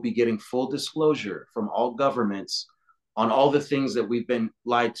believe we'll be getting full disclosure from all governments on all the things that we've been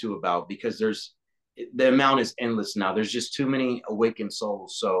lied to about, because the amount is endless now. There's just too many awakened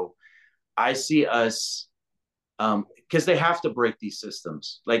souls. So I see us, because they have to break these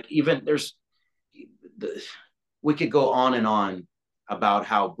systems. Like even we could go on and on about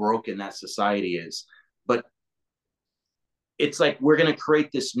how broken that society is, but it's like we're going to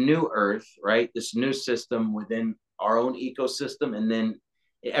create this new earth, right? This new system within our own ecosystem, and then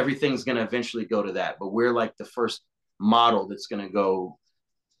everything's going to eventually go to that. But we're like the first model that's going to go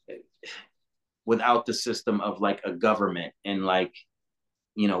without the system of like a government, and like,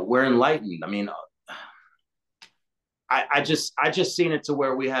 we're enlightened. I mean, I just seen it to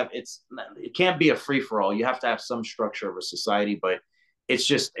where it can't be a free for all. You have to have some structure of a society, but it's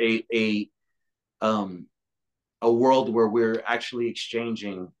just a world where we're actually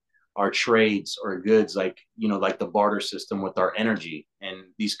exchanging our trades or goods, like the barter system with our energy and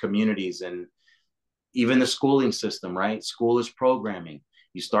these communities, and even the schooling system, right? School is programming.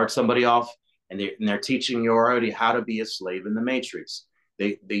 You start somebody off and they're teaching you already how to be a slave in the matrix.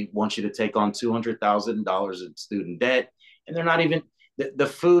 They want you to take on $200,000 in student debt, and they're not even the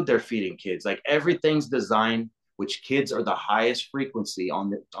food they're feeding kids. Like everything's designed, which kids are the highest frequency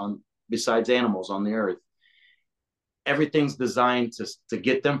on besides animals on the earth. Everything's designed to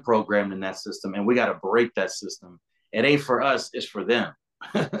get them programmed in that system, and we got to break that system. It ain't for us, it's for them.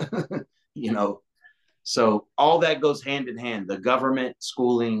 You know, so all that goes hand in hand. The government,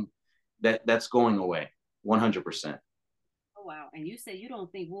 schooling, that's going away 100%. Oh wow! And you said you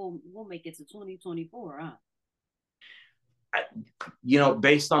don't think we'll make it to 2024, huh?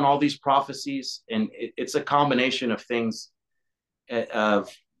 Based on all these prophecies, and it's a combination of things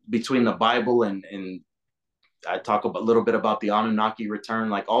of between the Bible and I talk a little bit about the Anunnaki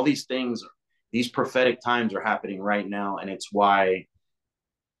return. Like all these things, these prophetic times are happening right now, and it's why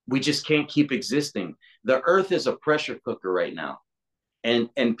we just can't keep existing. The earth is a pressure cooker right now,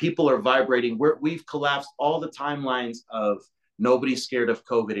 and people are vibrating. We've collapsed all the timelines of nobody's scared of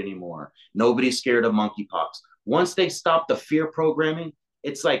COVID anymore. Nobody's scared of monkeypox. Once they stop the fear programming,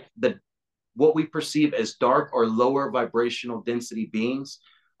 it's like what we perceive as dark or lower vibrational density beings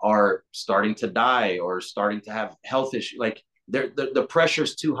are starting to die or starting to have health issues. Like the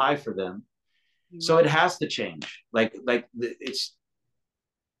pressure's too high for them. So it has to change. Does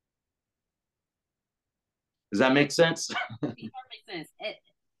that make sense? It makes sense.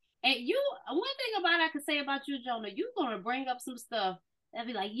 And you, one thing about I could say about you, Jonah, you're gonna bring up some stuff that'd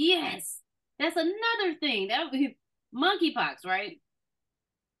be like, yes, that's another thing. That would be monkeypox, right?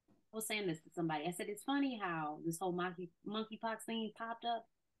 I was saying this to somebody. I said it's funny how this whole monkeypox thing popped up.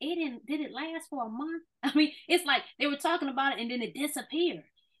 Did it last for a month? I mean, it's like they were talking about it and then it disappeared.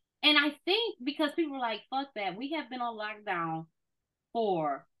 And I think because people were like, fuck that. We have been on lockdown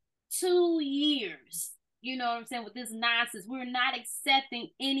for 2 years. You know what I'm saying? With this nonsense, we're not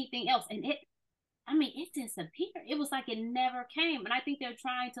accepting anything else. And it disappeared. It was like it never came. And I think they're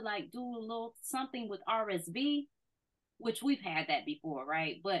trying to like do a little something with RSV, which we've had that before,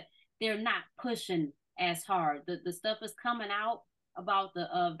 right? But they're not pushing as hard. The stuff is coming out about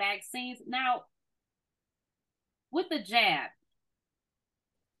the vaccines. Now, with the jab,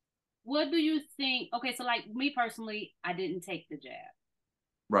 what do you think? Okay, so like me personally, I didn't take the jab.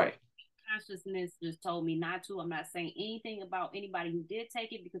 Right. Consciousness just told me not to. I'm not saying anything about anybody who did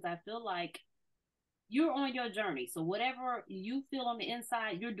take it because I feel like you're on your journey. So whatever you feel on the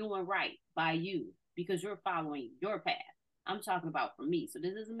inside, you're doing right by you because you're following your path. I'm talking about for me. So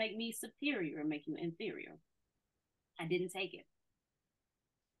this doesn't make me superior or make you inferior. I didn't take it.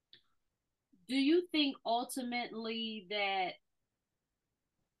 Do you think ultimately that,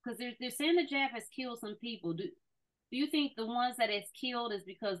 because they're saying the jab has killed some people, do you think the ones that it's killed is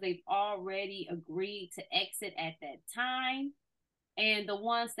because they've already agreed to exit at that time? And the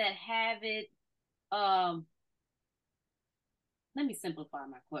ones that have it, let me simplify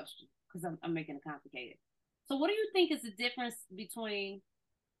my question because I'm making it complicated. So what do you think is the difference between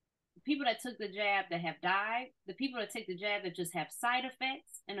the people that took the jab that have died, the people that take the jab that just have side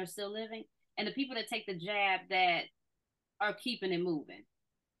effects and are still living, and the people that take the jab that are keeping it moving?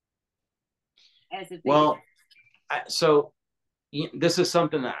 So this is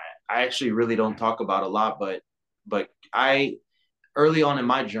something that I actually really don't talk about a lot, but I early on in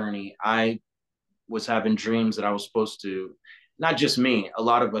my journey, I was having dreams that I was supposed to, not just me, a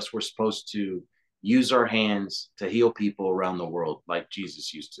lot of us were supposed to use our hands to heal people around the world like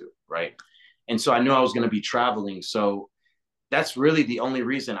Jesus used to, right? And so I knew I was going to be traveling. So that's really the only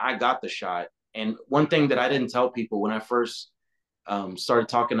reason I got the shot. And one thing that I didn't tell people when I first started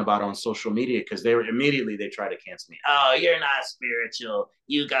talking about on social media, because they tried to cancel me. Oh, you're not spiritual.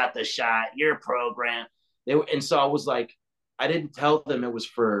 You got the shot. You're programmed. And so I was like, I didn't tell them it was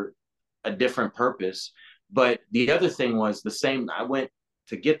for a different purpose. But the other thing was the same. I went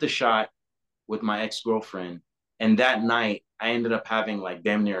to get the shot with my ex-girlfriend, and that night I ended up having like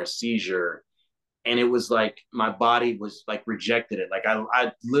damn near a seizure. And it was like my body was like rejected it. Like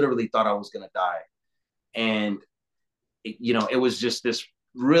I literally thought I was gonna die. And it was just this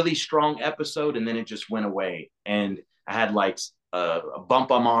really strong episode, and then it just went away. And I had like a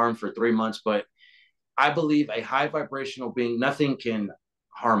bump on my arm for 3 months. But I believe a high vibrational being, nothing can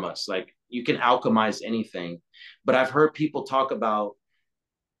harm us. Like you can alchemize anything. But I've heard people talk about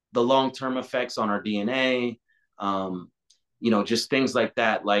the long-term effects on our DNA, just things like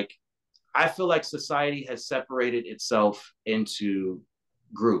that. Like I feel like society has separated itself into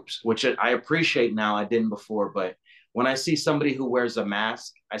groups, which I appreciate now. I didn't before, but when I see somebody who wears a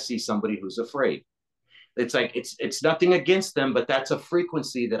mask, I see somebody who's afraid. It's like it's nothing against them, but that's a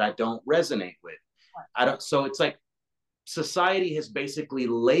frequency that I don't resonate with. So it's like society has basically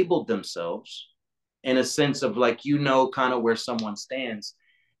labeled themselves in a sense of like, kind of where someone stands.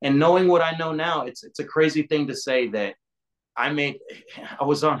 And knowing what I know now, it's a crazy thing to say that I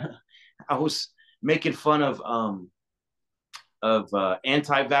was making fun of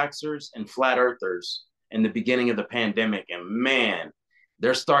anti-vaxxers and flat earthers in the beginning of the pandemic. And man,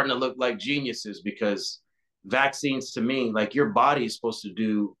 they're starting to look like geniuses, because vaccines, to me, like, your body is supposed to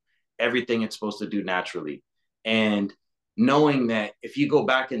do everything it's supposed to do naturally. And knowing that if you go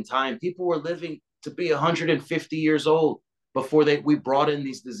back in time, people were living to be 150 years old before we brought in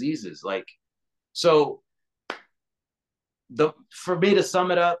these diseases. Like, so for me to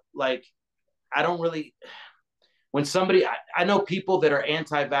sum it up, like, I don't really, when somebody, I know people that are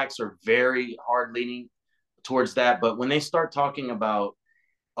anti-vax are very hard leaning towards that, but when they start talking about,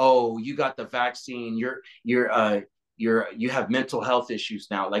 oh, you got the vaccine, you have mental health issues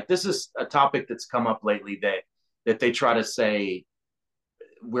now. Like, this is a topic that's come up lately that they try to say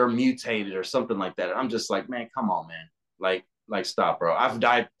we're mutated or something like that. And I'm just like, man, come on, man. Like stop, bro. I've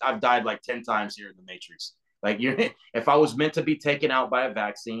died like 10 times here in the Matrix. Like, if I was meant to be taken out by a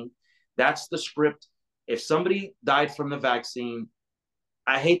vaccine, that's the script. If somebody died from the vaccine,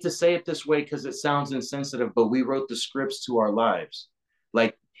 I hate to say it this way because it sounds insensitive, but we wrote the scripts to our lives.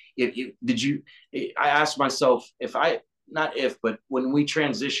 Like, I asked myself, but when we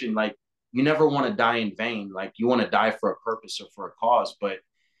transition, like, you never want to die in vain. Like, you want to die for a purpose or for a cause, but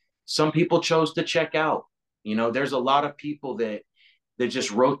some people chose to check out. There's a lot of people that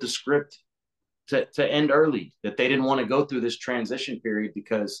just wrote the script to end early, that they didn't want to go through this transition period,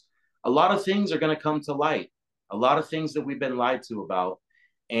 because a lot of things are going to come to light, a lot of things that we've been lied to about.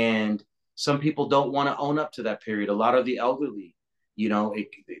 And some people don't want to own up to that period. A lot of the elderly,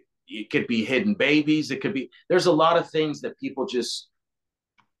 it could be hidden babies. There's a lot of things that people just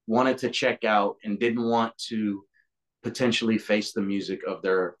wanted to check out and didn't want to potentially face the music of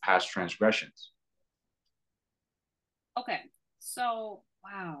their past transgressions. Okay. So,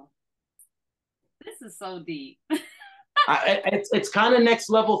 wow. This is so deep. It's kind of next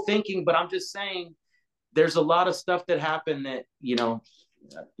level thinking, but I'm just saying there's a lot of stuff that happened that,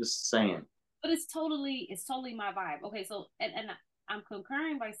 just saying. But it's totally my vibe. Okay, so and I'm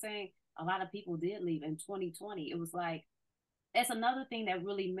concurring by saying a lot of people did leave in 2020. It was like, that's another thing that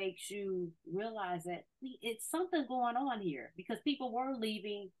really makes you realize that it's something going on here, because people were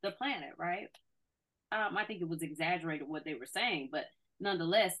leaving the planet, right? I think it was exaggerated what they were saying, but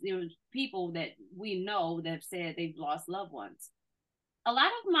nonetheless, there was people that we know that have said they've lost loved ones. A lot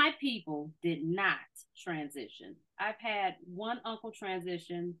of my people did not transition. I've had one uncle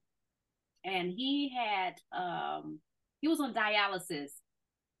transition, and he was on dialysis,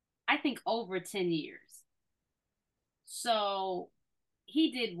 I think, over 10 years. So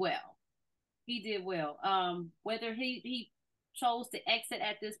he did well. Whether he chose to exit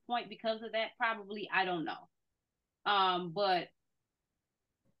at this point because of that, probably, I don't know. But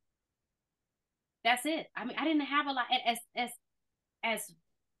that's it. I mean, I didn't have a lot as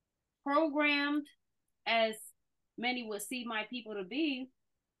programmed as many would see my people to be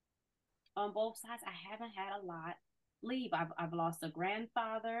on both sides. I haven't had a lot leave. I've lost a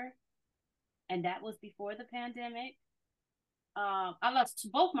grandfather, and that was before the pandemic. I lost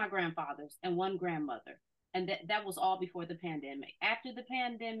both my grandfathers and one grandmother, and that was all before the pandemic. After the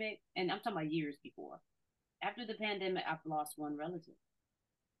pandemic, and I'm talking about years before, after the pandemic, I've lost one relative.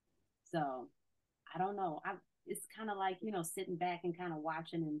 So I don't know. It's kind of like, sitting back and kind of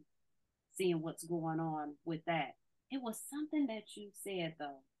watching and seeing what's going on with that. It was something that you said,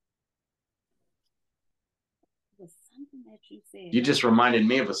 though. You just reminded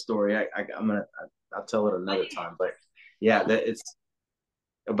me of a story. I'll tell it another time, but yeah, that it's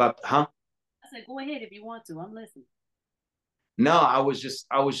about, huh? I said, go ahead if you want to. I'm listening. No, I was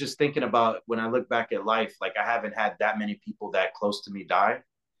just thinking about, when I look back at life, like, I haven't had that many people that close to me die.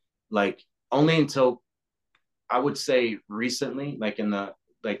 Like, only until, I would say, recently, like,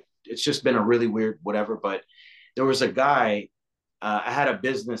 it's just been a really weird whatever. But there was a guy, I had a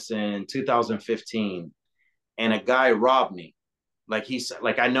business in 2015, and a guy robbed me. Like,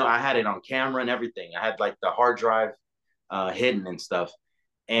 I know I had it on camera and everything. I had, like, the hard drive hidden and stuff.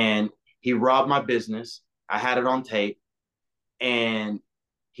 And he robbed my business. I had it on tape, and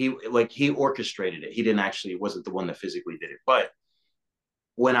he orchestrated it. He didn't actually, wasn't the one that physically did it. But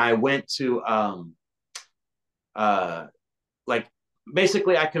when I went to,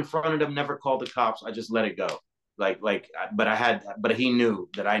 basically, I confronted him, never called the cops. I just let it go. But he knew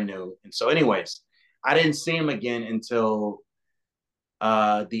that I knew. And so anyways, I didn't see him again until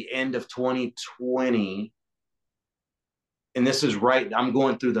the end of 2020. And this is right, I'm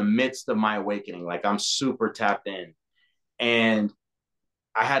going through the midst of my awakening. Like, I'm super tapped in. And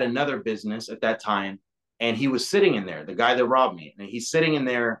I had another business at that time, and he was sitting in there, the guy that robbed me, and he's sitting in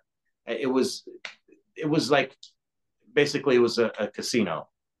there. It was like, basically it was a casino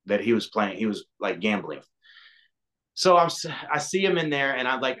that he was playing. He was like gambling. So I see him in there, and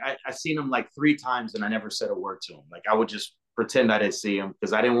I seen him like 3 times, and I never said a word to him. Like, I would just pretend I didn't see him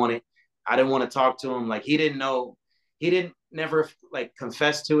because I didn't want to talk to him. Like, he didn't know, he didn't never like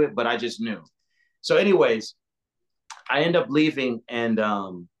confess to it, but I just knew. So anyways, I end up leaving, and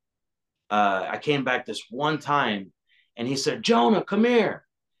I came back this one time, and he said, "Jonah, come here."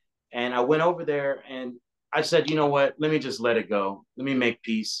 And I went over there, and I said, "You know what? Let me just let it go. Let me make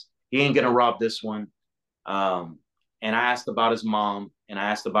peace. He ain't gonna rob this one." And I asked about his mom, and I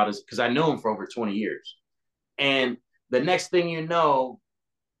asked about because I knew him for over 20 years. And the next thing you know,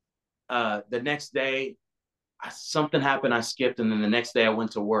 the next day, something happened. I skipped, and then the next day I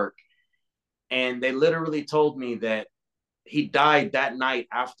went to work, and they literally told me that he died that night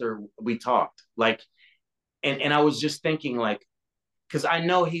after we talked. Like, and I was just thinking, like, because I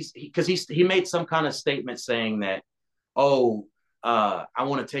know he made some kind of statement saying that, oh, I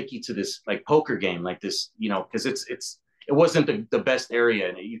want to take you to this like poker game, like this, because it wasn't the best area,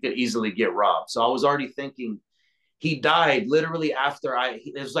 and you could easily get robbed. So I was already thinking he died literally after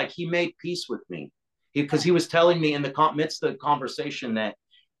it was like he made peace with me, because he was telling me in the midst of the conversation that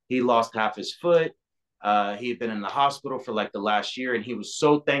he lost half his foot. He had been in the hospital for like the last year, and he was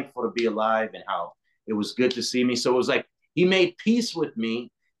so thankful to be alive, and how it was good to see me. So it was like he made peace with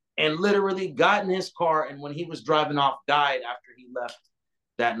me, and literally got in his car, and when he was driving off, died after he left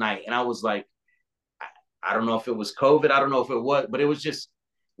that night. And I was like, I don't know if it was COVID, I don't know if it was, but it was just,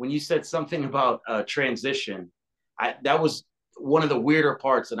 when you said something about transition, that was one of the weirder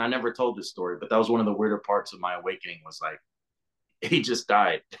parts. And I never told this story, but that was one of the weirder parts of my awakening, was like, he just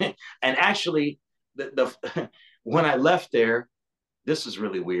died. And actually, when I left there, this is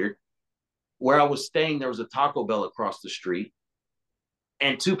really weird. Where I was staying, there was a Taco Bell across the street,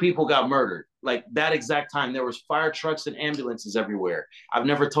 and 2 people got murdered. Like, that exact time, there was fire trucks and ambulances everywhere. I've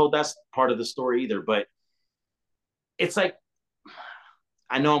never told that part of the story either, but it's like,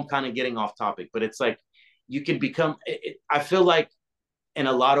 I know I'm kind of getting off topic, but it's like, you can become, I feel like in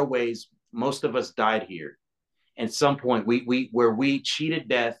a lot of ways, most of us died here. At some point, where we cheated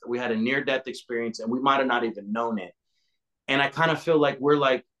death, we had a near-death experience, and we might have not even known it. And I kind of feel like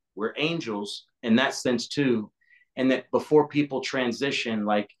we're angels in that sense too. And that before people transition,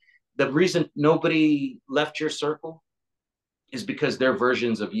 like, the reason nobody left your circle is because they're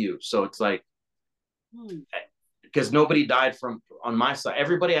versions of you. So it's like, because nobody died on my side.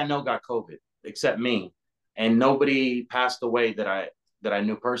 Everybody I know got COVID except me, and nobody passed away that I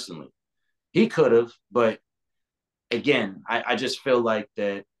knew personally. He could have, but again, I just feel like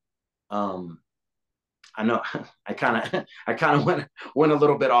that. I know I kind of went a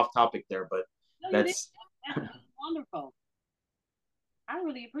little bit off topic there, but that's wonderful. I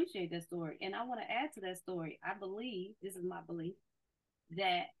really appreciate that story, and I want to add to that story. I believe, this is my belief,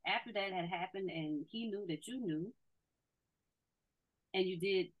 that after that had happened, and he knew that you knew, and you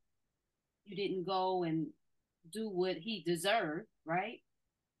didn't go and do what he deserved, right?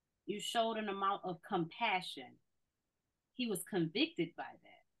 You showed an amount of compassion. He was convicted by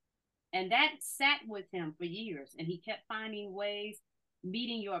that. And that sat with him for years. And he kept finding ways,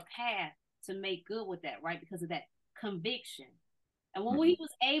 meeting your path to make good with that, right? Because of that conviction. And when he was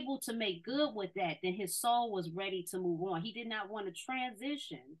able to make good with that, then his soul was ready to move on. He did not want to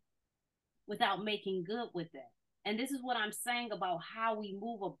transition without making good with that. And this is what I'm saying about how we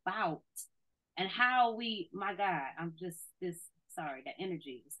move about, and how my God, sorry, that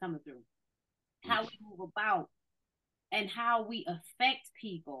energy is coming through. How we move about, and how we affect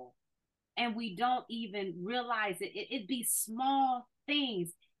people, and we don't even realize it. It'd be small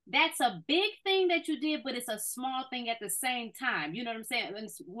things. That's a big thing that you did, but it's a small thing at the same time. You know what I'm saying? And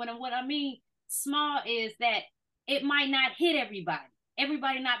what I mean small is that it might not hit everybody.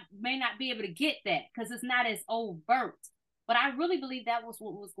 Everybody may not be able to get that because it's not as overt. But I really believe that was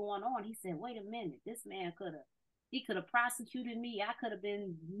what was going on. He said, wait a minute, this man could have prosecuted me. I could have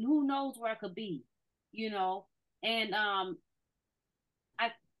been, who knows where I could be, and I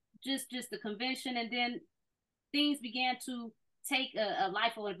just the convention, and then things began to take a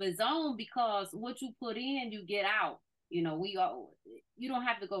life of its own, because what you put in, you get out. You don't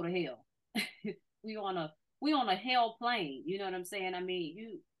have to go to hell. we on a hell plane. You know what I'm saying? I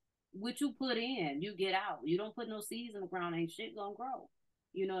mean, what you put in, you get out. You don't put no seeds in the ground, ain't shit gonna grow.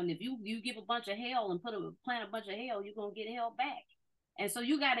 And if you give a bunch of hell and plant a bunch of hell, you're gonna get hell back. And so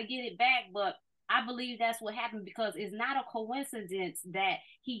you got to get it back. But I believe that's what happened, because it's not a coincidence that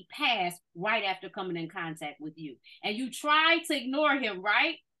he passed right after coming in contact with you. And you tried to ignore him,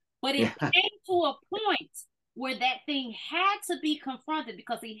 right? But it came to a point where that thing had to be confronted,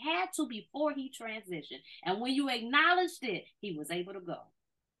 because he had to before he transitioned. And when you acknowledged it, he was able to go.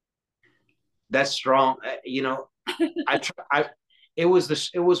 That's strong. You know, it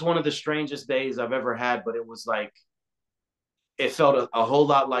was one of the strangest days I've ever had, but it was like, it felt a whole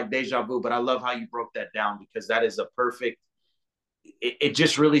lot like deja vu. But I love how you broke that down, because that is a perfect, it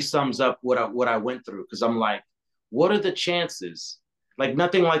just really sums up what I went through. Because I'm like, what are the chances? Like,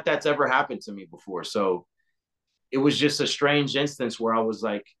 nothing like that's ever happened to me before. So it was just a strange instance where I was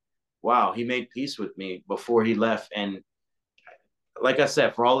like, wow, he made peace with me before he left. And like I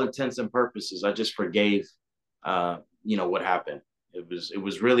said, for all intents and purposes, I just forgave, what happened. It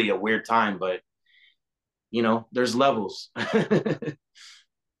was really a weird time, but there's levels.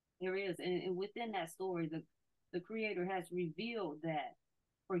 There is. And within that story, the creator has revealed that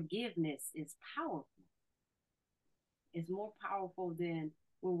forgiveness is powerful. It's more powerful than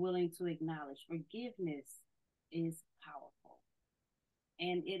we're willing to acknowledge. Forgiveness is powerful.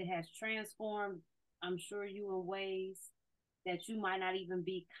 And it has transformed, I'm sure, you in ways that you might not even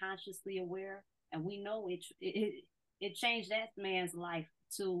be consciously aware. And we know it changed that man's life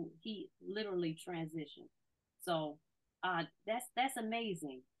to he literally transitioned. So that's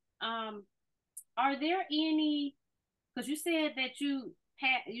amazing. Are there any? Because you said that you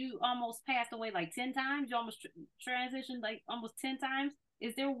almost passed away like 10 times. You almost transitioned like almost 10 times.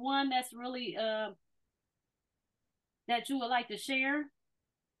 Is there one that's really that you would like to share?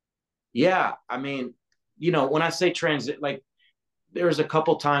 Yeah, I mean, when I say transit, like, there's a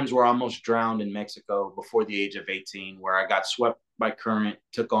couple times where I almost drowned in Mexico before the age of 18, where I got swept by current,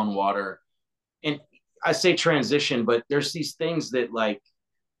 took on water. And I say transition, but there's these things that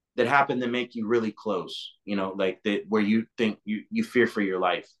happen that make you really close, like that, where you think you fear for your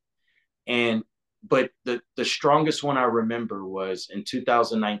life. But the strongest one I remember was in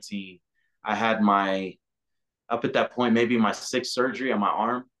 2019. I had up at that point, maybe my sixth surgery on my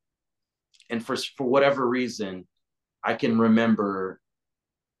arm. And for whatever reason, I can remember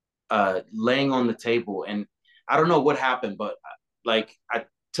laying on the table, and I don't know what happened, but like I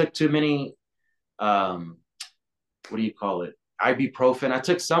took too many, what do you call it? Ibuprofen. I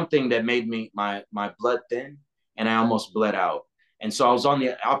took something that made my blood thin, and I almost bled out. And so I was on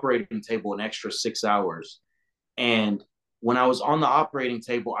the operating table an extra 6 hours. And when I was on the operating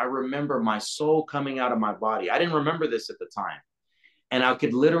table, I remember my soul coming out of my body. I didn't remember this at the time. And I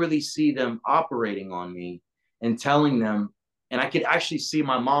could literally see them operating on me and telling them, and I could actually see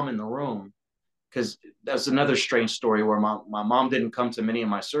my mom in the room, because that's another strange story where my mom didn't come to many of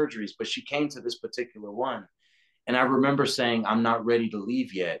my surgeries, but she came to this particular one. And I remember saying, I'm not ready to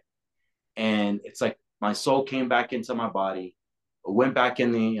leave yet. And it's like my soul came back into my body, went back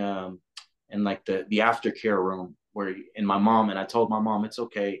in the aftercare room and I told my mom, it's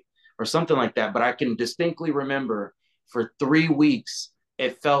okay, or something like that. But I can distinctly remember for 3 weeks,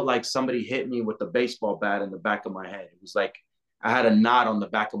 it felt like somebody hit me with a baseball bat in the back of my head. It was like I had a knot on the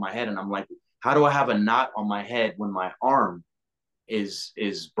back of my head. And I'm like, how do I have a knot on my head when my arm is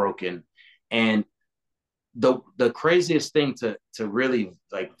broken? And the craziest thing to really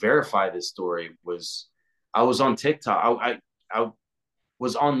like verify this story was I was on TikTok. I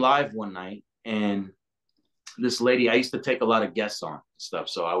was on live one night, and this lady, I used to take a lot of guests on stuff.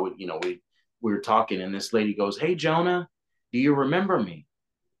 So I would, we were talking, and this lady goes, "Hey, Jonah, do you remember me?"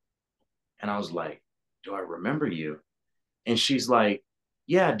 And I was like, "Do I remember you?" And she's like,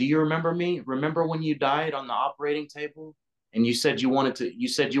 "Yeah, do you remember me? Remember when you died on the operating table? And you said you weren't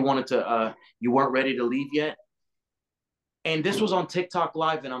ready to leave yet?" And this was on TikTok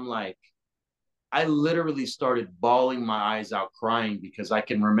live. And I'm like, I literally started bawling my eyes out, crying, because I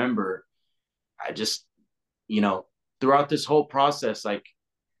can remember, I just, throughout this whole process, like,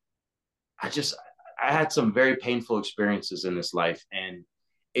 I had some very painful experiences in this life. And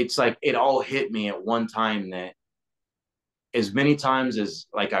it's like, it all hit me at one time, that as many times as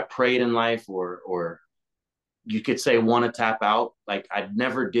like I prayed in life, or you could say want to tap out, like I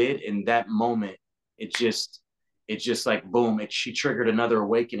never did. In that moment, it's just like boom, she triggered another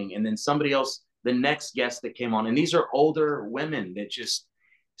awakening. And then somebody else, the next guest that came on, and these are older women that just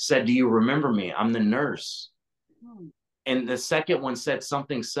said, "Do you remember me? I'm the nurse." And the second one said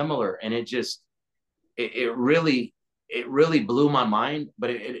something similar, and it really blew my mind.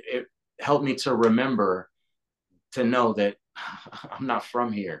 But it helped me to remember, to know that I'm not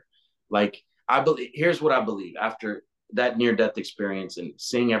from here. Like, here's what I believe after that near-death experience and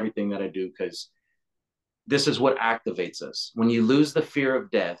seeing everything that I do, because this is what activates us. When you lose the fear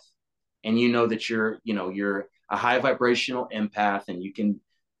of death, and you know that you're a high vibrational empath, and you can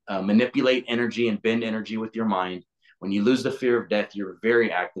manipulate energy and bend energy with your mind. When you lose the fear of death, you're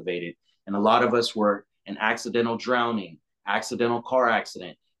very activated. And a lot of us were an accidental drowning, accidental car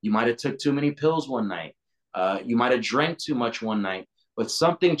accident. You might have took too many pills one night. You might have drank too much one night, but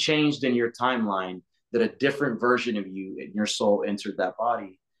something changed in your timeline that a different version of you and your soul entered that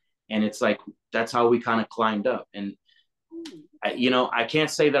body. And it's like, that's how we kind of climbed up. And I can't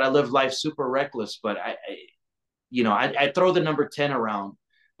say that I lived life super reckless, but I throw the number 10 around,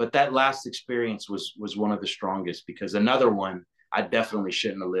 but that last experience was one of the strongest, because another one I definitely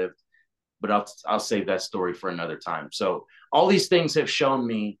shouldn't have lived, but I'll save that story for another time. So all these things have shown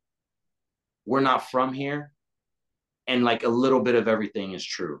me we're not from here, and like a little bit of everything is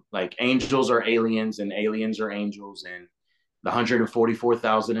true. Like angels are aliens and aliens are angels, and the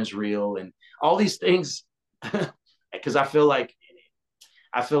 144,000 is real, and all these things. Because I feel like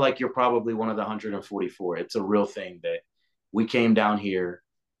you're probably one of the 144. It's a real thing that we came down here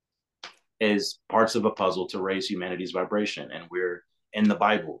as parts of a puzzle to raise humanity's vibration, and we're in the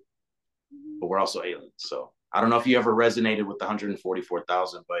Bible, but we're also aliens. So I don't know if you ever resonated with the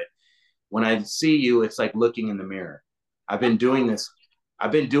 144,000, but when I see you, it's like looking in the mirror. I've been doing this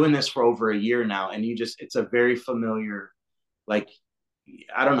for over a year now, and it's a very familiar, like,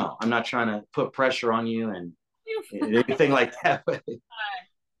 I don't know. I'm not trying to put pressure on you and anything like that. But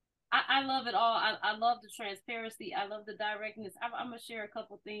I love it all. I love the transparency. I love the directness. I'm gonna share a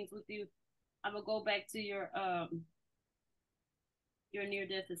couple things with you. I'm gonna go back to your near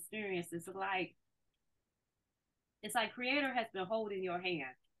death experience. It's like Creator has been holding your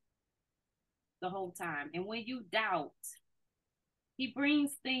hand the whole time, and when you doubt, He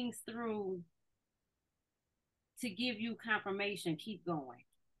brings things through to give you confirmation. Keep going.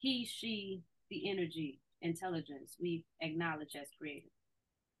 He, she, the energy, intelligence we acknowledge as Creator.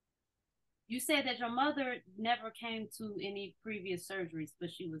 You said that your mother never came to any previous surgeries,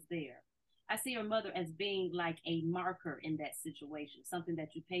 but she was there. I see your mother as being like a marker in that situation, something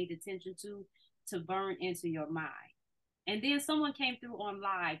that you paid attention to burn into your mind. And then someone came through on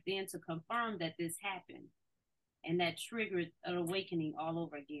live then to confirm that this happened. And that triggered an awakening all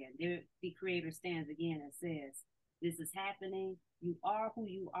over again. There, the Creator stands again and says, this is happening. You are who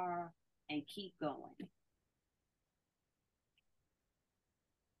you are, and keep going.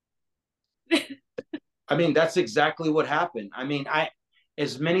 I mean, that's exactly what happened. I mean,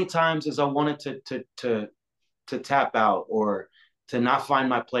 as many times as I wanted to tap out, or to not find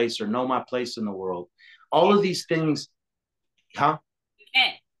my place or know my place in the world, all of these things, huh?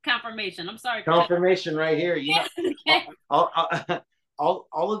 Okay. Confirmation. I'm sorry. Confirmation right here. Okay. all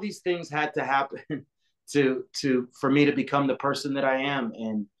of these things had to happen for me to become the person that I am.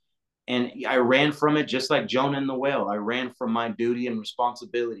 And I ran from it, just like Jonah and the whale. I ran from my duty and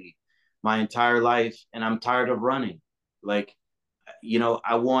responsibility my entire life, and I'm tired of running. Like,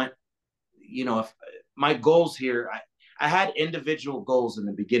 I want, if my goals here, I had individual goals in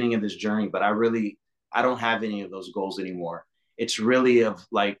the beginning of this journey, but I don't have any of those goals anymore. It's really of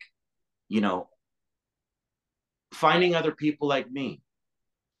like, finding other people like me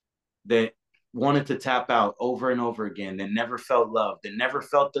that wanted to tap out over and over again, that never felt loved, that never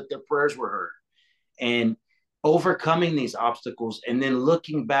felt that their prayers were heard, and overcoming these obstacles, and then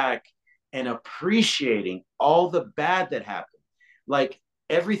looking back and appreciating all the bad that happened. Like,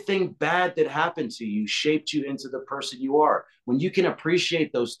 everything bad that happened to you shaped you into the person you are. When you can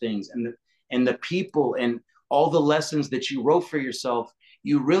appreciate those things, and the people and all the lessons that you wrote for yourself,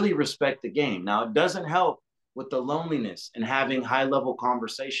 you really respect the game. Now, it doesn't help with the loneliness and having high level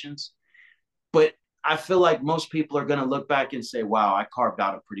conversations, but I feel like most people are going to look back and say, wow, I carved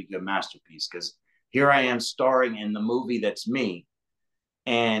out a pretty good masterpiece, because here I am starring in the movie that's me,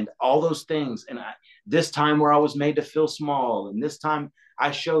 and all those things. And this time where I was made to feel small, and this time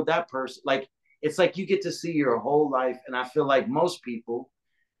I showed that person, like, it's like you get to see your whole life. And I feel like most people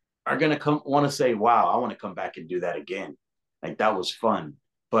are going to want to say, wow, I want to come back and do that again. Like, that was fun.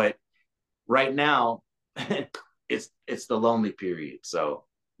 But right now, it's the lonely period. So,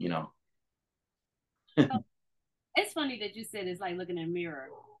 It's funny that you said it's like looking in a mirror.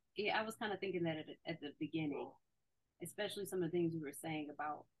 Yeah, I was kind of thinking that at the beginning, especially some of the things you were saying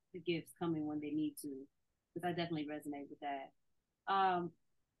about the gifts coming when they need to, because I definitely resonate with that. I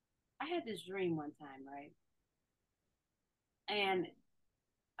had this dream one time, right? And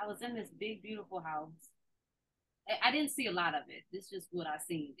I was in this big, beautiful house. I didn't see a lot of it. This is just what I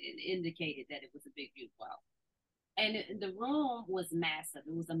seen. It indicated that it was a big, beautiful house. And the room was massive.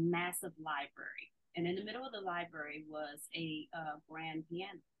 It was a massive library. And in the middle of the library was a grand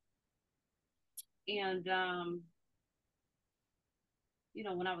piano. And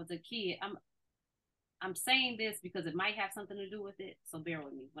when I was a kid, I'm saying this because it might have something to do with it, so bear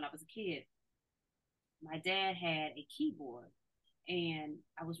with me. When I was a kid, my dad had a keyboard, and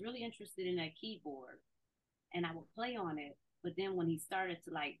I was really interested in that keyboard, and I would play on it. But then when he started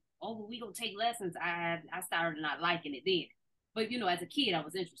to like, oh, we gonna take lessons, I started not liking it then. But as a kid, I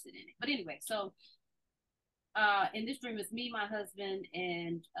was interested in it. But anyway, so in this dream, it's me, my husband,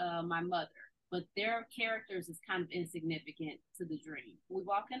 and my mother. But their characters is kind of insignificant to the dream. We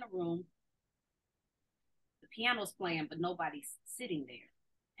walk in a room, the piano's playing, but nobody's sitting there.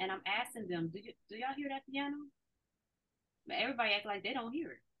 And I'm asking them, do y'all hear that piano? But everybody act like they don't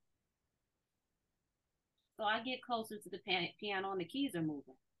hear it. So I get closer to the piano and the keys are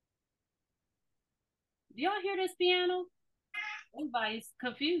moving. Do y'all hear this piano? Everybody's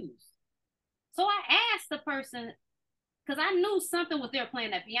confused. So I asked the person, because I knew something was there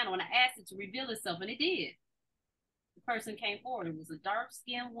playing that piano, and I asked it to reveal itself, and it did. The person came forward. It was a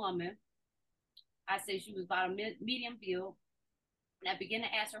dark-skinned woman. I said she was about a medium build, and I began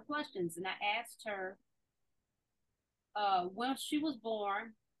to ask her questions, and I asked her when she was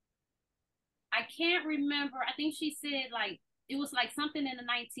born. I can't remember. I think she said like it was like something in the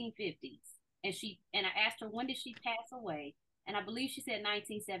 1950s, and I asked her when did she pass away, and I believe she said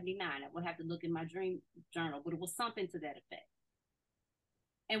 1979. I would have to look in my dream journal, but it was something to that effect.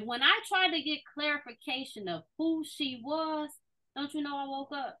 And when I tried to get clarification of who she was, don't you know, I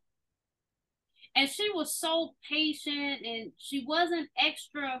woke up. And she was so patient, and she wasn't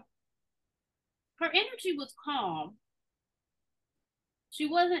extra. Her energy was calm. She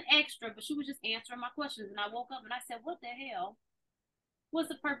wasn't extra, but she was just answering my questions. And I woke up and I said, what the hell was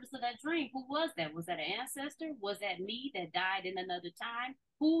the purpose of that dream? Who was that? Was that an ancestor? Was that me that died in another time?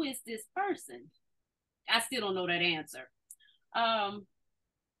 Who is this person? I still don't know that answer.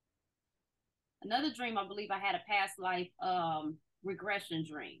 Another dream, I believe I had a past life regression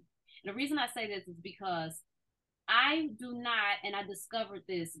dream. And the reason I say this is because I do not, and I discovered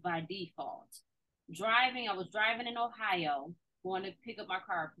this by default. I was driving in Ohio, going to pick up my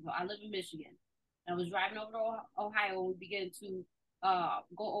car. I live in Michigan. I was driving over to Ohio, and we began to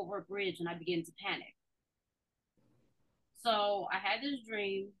go over a bridge, and I began to panic. So I had this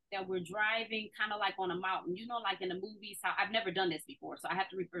dream that we're driving kind of like on a mountain, like in the movies. How I've never done this before, so I have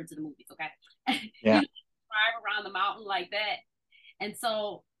to refer to the movies, okay? Yeah. Drive around the mountain like that. And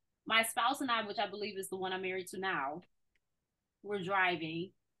so my spouse and I, which I believe is the one I'm married to now, we're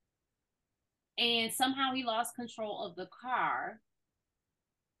driving. And somehow he lost control of the car.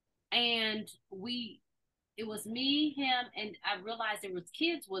 And it was me, him, and I realized there was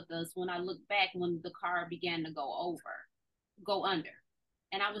kids with us when I looked back when the car began to go under.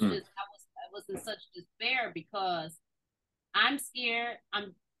 And I was I was in such despair because I'm scared. I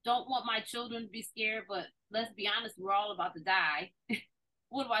don't want my children to be scared, but let's be honest, we're all about to die.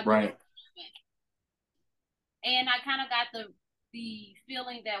 What do I do? Right. And I kind of got the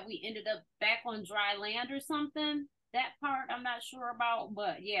feeling that we ended up back on dry land or something. That part I'm not sure about,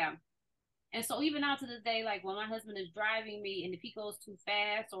 but yeah. And so even now to this day, like when my husband is driving me and if he goes too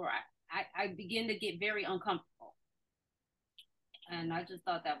fast or I begin to get very uncomfortable. And I just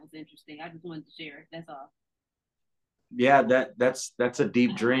thought that was interesting. I just wanted to share it. That's all. Yeah, that's a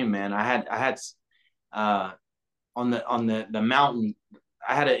deep dream, man. I had on the mountain,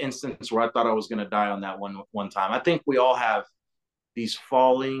 I had an instance where I thought I was going to die on that one time. I think we all have these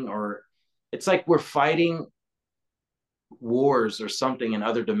falling, or it's like we're fighting wars or something in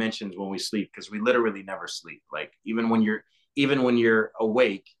other dimensions when we sleep, because we literally never sleep. Like even when you're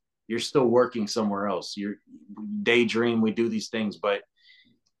awake, you're still working somewhere else. You're daydream, we do these things, but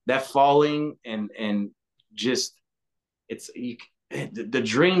that falling and just the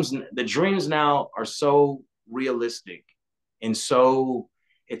dreams now are so realistic, and so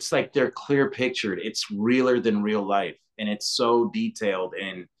it's like they're clear pictured. It's realer than real life, and it's so detailed,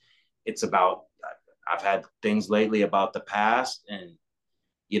 and it's about, I've had things lately about the past, and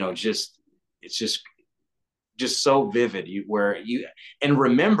it's just so vivid, and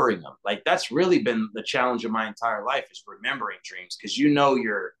remembering them. Like that's really been the challenge of my entire life, is remembering dreams, because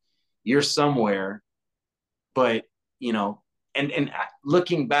you're somewhere, but and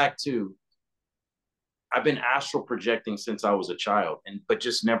looking back too, I've been astral projecting since I was a child, but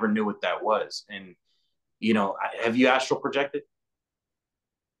just never knew what that was. And have you astral projected?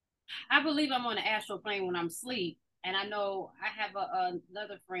 I believe I'm on an astral plane when I'm asleep, and I know I have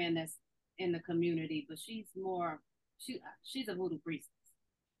another friend that's in the community, but she's a voodoo priestess,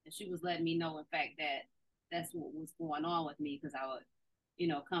 and she was letting me know, in fact, that that's what was going on with me, because I would,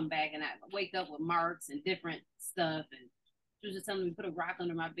 come back and I wake up with marks and different stuff, and she was just telling me put a rock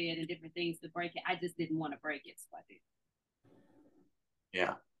under my bed and different things to break it. I just didn't want to break it, so I did.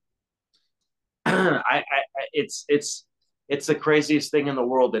 Yeah. It's the craziest thing in the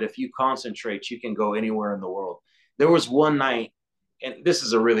world that if you concentrate, you can go anywhere in the world. There was one night, and this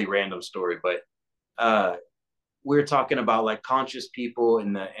is a really random story, but uh, we were talking about like conscious people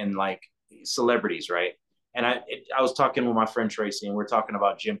and like celebrities, right? And I was talking with my friend Tracy, and we're talking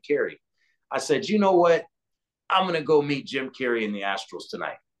about Jim Carrey. I said, you know what? I'm gonna go meet Jim Carrey in the Astrals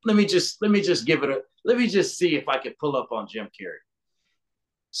tonight. Let me just see if I could pull up on Jim Carrey.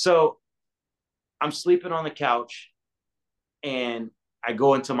 So I'm sleeping on the couch and I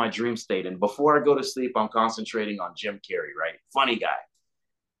go into my dream state. And before I go to sleep, I'm concentrating on Jim Carrey, right? Funny guy.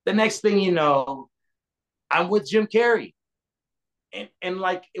 The next thing you know, I'm with Jim Carrey. And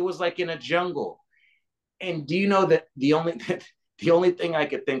like it was like in a jungle. And do you know that the only thing I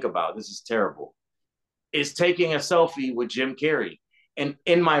could think about, this is terrible, is taking a selfie with Jim Carrey. And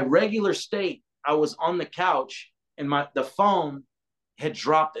in my regular state, I was on the couch and the phone had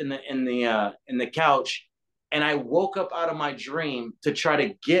dropped in the couch, and I woke up out of my dream to try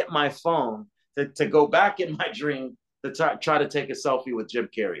to get my phone to go back in my dream to try to take a selfie with Jim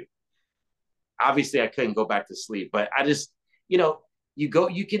Carrey. Obviously, I couldn't go back to sleep, but I just, you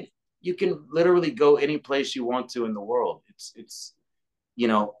can literally go any place you want to in the world. It's you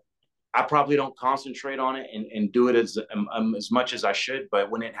know, I probably don't concentrate on it and do it as much as I should, but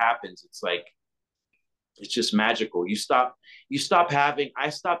when it happens, it's like it's just magical. I stopped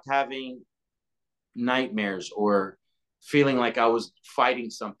having nightmares or feeling like I was fighting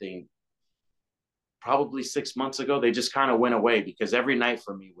something probably 6 months ago. They just kind of went away because every night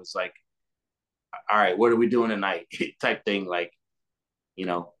for me was like, all right, what are we doing tonight? Type thing. Like, you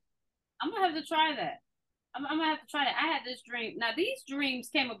know. I'm gonna have to try that. I'm gonna have to try that. I had this dream. Now these dreams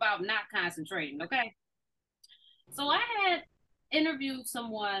came about not concentrating. Okay, so I had interviewed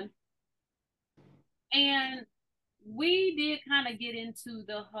someone, and we did kind of get into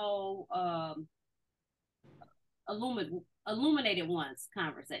the whole illuminated ones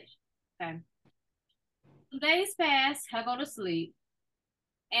conversation. Okay, some days pass. I go to sleep,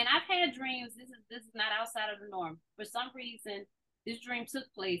 and I've had dreams. This is not outside of the norm. For some reason, this dream took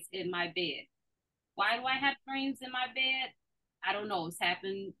place in my bed. Why do I have dreams in my bed? I don't know. It's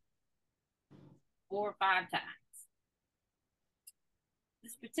happened 4 or 5 times.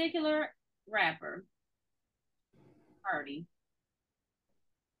 This particular rapper, Party,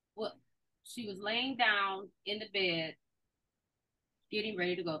 well, she was laying down in the bed, getting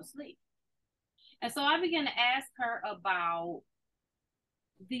ready to go to sleep. And so I began to ask her about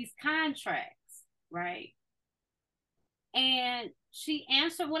these contracts, right? And she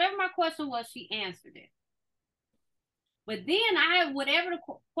answered whatever my question was, she answered it. But then whatever the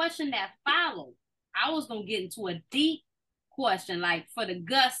question that followed, I was going to get into a deep question, like for the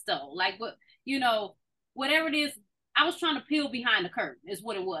gusto, like whatever it is. I was trying to peel behind the curtain is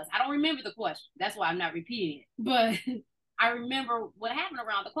what it was. I don't remember the question. That's why I'm not repeating it. But I remember what happened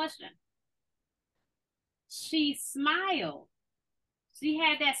around the question. She smiled. She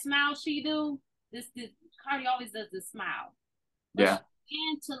had that smile she do. This Cardi always does this smile. But yeah. She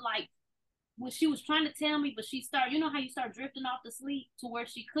began to like when she was trying to tell me, but she started, you know how you start drifting off to sleep to where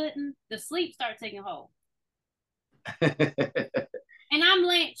she couldn't? The sleep started taking hold.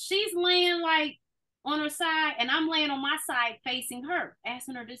 And she's laying like on her side, and I'm laying on my side facing her,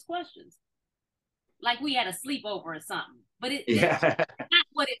 asking her these questions. Like we had a sleepover or something. But it's not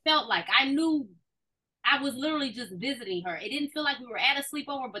what it felt like. I knew I was literally just visiting her. It didn't feel like we were at a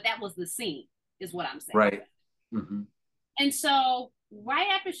sleepover, but that was the scene, is what I'm saying. Right. Mm-hmm. And so right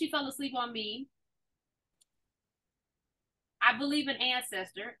after she fell asleep on me, I believe an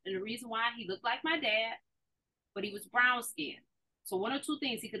ancestor, and the reason why he looked like my dad, but he was brown skinned. So one or two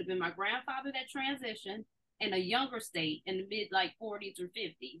things, he could have been my grandfather that transitioned in a younger state in the mid like 40s or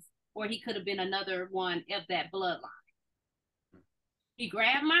 50s, or he could have been another one of that bloodline. He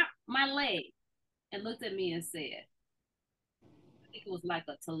grabbed my leg and looked at me and said, I think it was like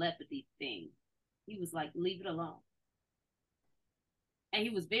a telepathy thing. He was like, leave it alone. And he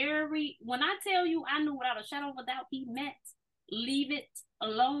was when I tell you, I knew without a shadow of a doubt, he meant leave it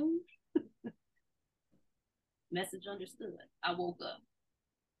alone. Message understood. I woke up.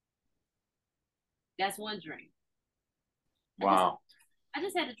 That's one dream. Wow. I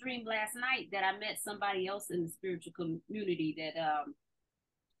just had a dream last night that I met somebody else in the spiritual community that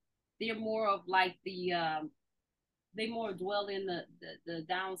they're more of like they more dwell in the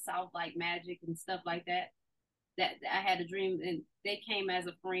down south like magic and stuff like that. That I had a dream and they came as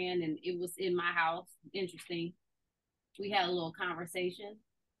a friend and it was in my house. Interesting. We had a little conversation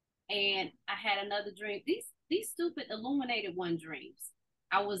and I had another dream. These stupid illuminated one dreams.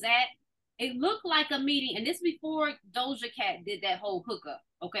 I was at It looked like a meeting, and this before Doja Cat did that whole hookup.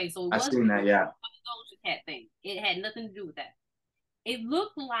 Okay, so it I wasn't seen that. Yeah. a Doja Cat thing. It had nothing to do with that. It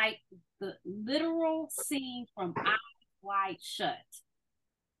looked like the literal scene from Eyes Wide Shut,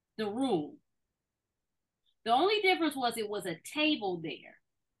 the room. The only difference was it was a table there.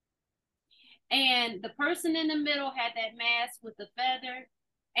 And the person in the middle had that mask with the feather.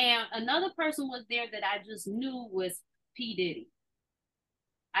 And another person was there that I just knew was P. Diddy.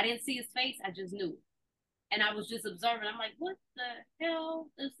 I didn't see his face, I just knew. And I was just observing. I'm like, what the hell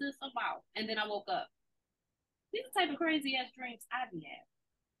is this about? And then I woke up. These type of crazy ass dreams I be having.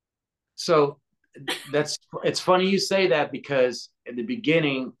 So it's funny you say that, because in the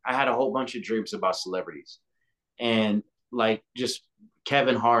beginning I had a whole bunch of dreams about celebrities and like just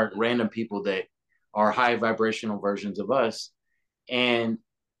Kevin Hart, random people that are high vibrational versions of us, and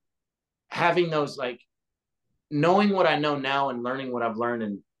having those, like, knowing what I know now and learning what I've learned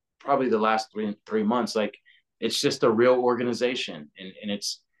in probably the last three months, like it's just a real organization, and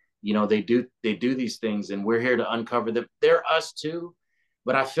it's, you know, they do these things, and we're here to uncover them. They're us too,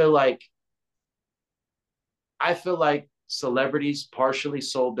 but I feel like celebrities partially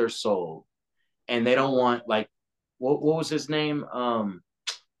sold their soul, and they don't want, like, what was his name?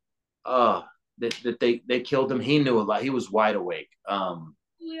 Uh, that they killed him. He knew a lot. He was wide awake.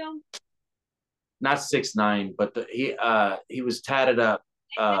 Yeah. Not 6ix9ine, but he was tatted up.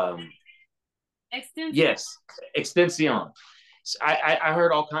 Extension. Yes, Extension. I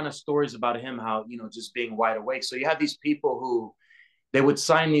heard all kind of stories about him, how, you know, just being wide awake. So you have these people who they would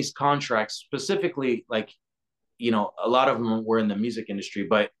sign these contracts specifically, like, you know, a lot of them were in the music industry,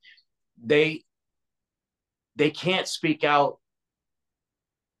 but they can't speak out.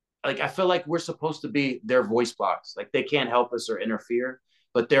 Like, I feel like we're supposed to be their voice box. Like, they can't help us or interfere,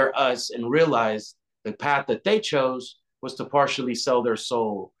 but they're us, and realize the path that they chose was to partially sell their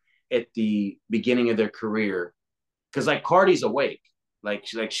soul at the beginning of their career. Because, like, Cardi's awake. Like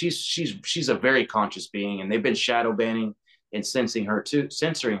she's a very conscious being, and they've been shadow banning and censoring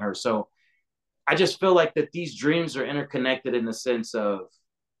her. So I just feel like that these dreams are interconnected in the sense of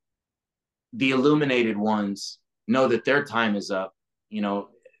the illuminated ones know that their time is up, you know,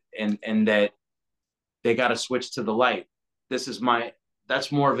 and that they got to switch to the light.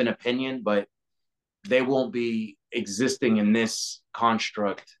 That's more of an opinion, but they won't be existing in this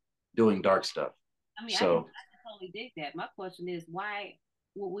construct doing dark stuff. I mean, So I totally dig that. My question is, why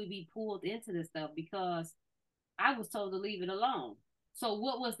would we be pulled into this stuff? Because I was told to leave it alone. So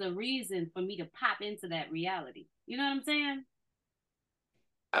what was the reason for me to pop into that reality? You know what I'm saying?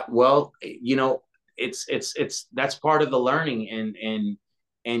 well, you know, it's that's part of the learning,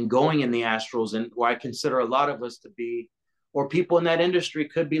 and going in the astrals, and why I consider a lot of us to be, or people in that industry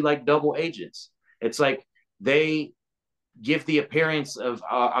could be, like double agents. It's like they give the appearance of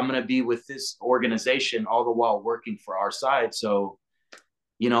I'm going to be with this organization all the while working for our side. So,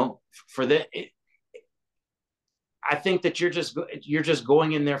 you know, for the I think that you're just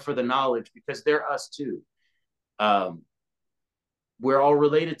going in there for the knowledge, because they're us too. Um, we're all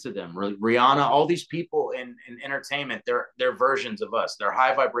related to them. Rihanna, all these people in entertainment, they're versions of us. They're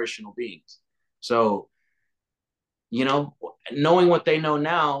high vibrational beings. So, you know, knowing what they know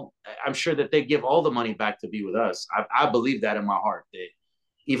now, I'm sure that they give all the money back to be with us. I believe that in my heart, that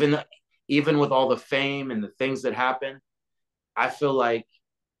even even with all the fame and the things that happen, I feel like,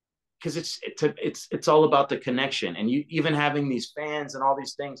 because it's all about the connection, and you even having these fans and all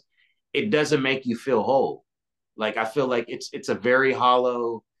these things, it doesn't make you feel whole. Like, I feel like it's a very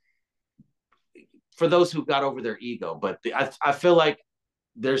hollow for those who got over their ego. But I feel like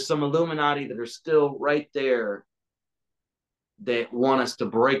there's some Illuminati that are still right there that want us to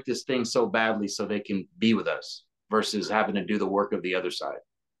break this thing so badly so they can be with us, versus having to do the work of the other side.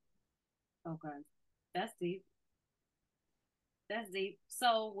 Okay. That's deep. That's deep.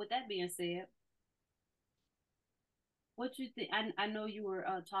 So with that being said, what you think? I know you were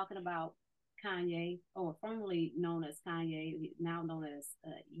talking about Kanye, or formerly known as Kanye, now known as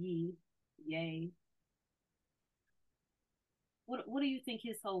Ye. What do you think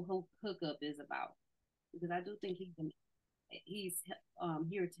his whole hookup is about? Because I do think he's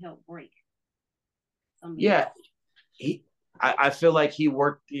here to help break some. Yeah, I feel like he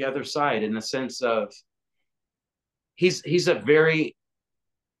worked the other side, in the sense of he's a very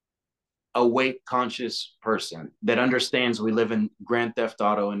awake, conscious person that understands we live in Grand Theft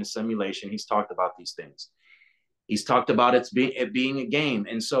Auto, in a simulation. He's talked about these things. He's talked about it being a game.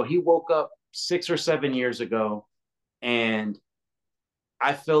 And so he woke up 6 or 7 years ago, and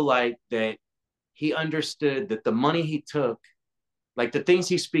I feel like that he understood that the money he took, like the things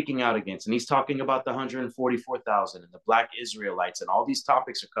he's speaking out against, and he's talking about the 144,000 and the Black Israelites, and all these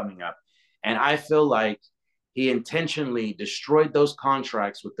topics are coming up. And I feel like he intentionally destroyed those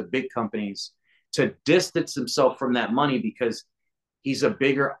contracts with the big companies to distance himself from that money because he's a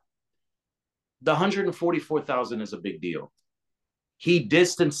bigger, the 144,000 is a big deal. He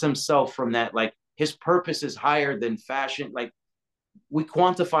distanced himself from that. Like his purpose is higher than fashion. Like we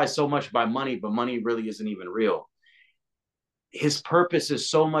quantify so much by money, but money really isn't even real. His purpose is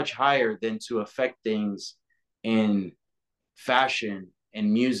so much higher than to affect things in fashion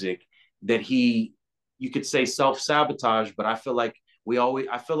and music that you could say self-sabotage, but I feel like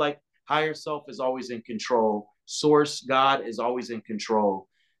I feel like higher self is always in control. Source, God is always in control.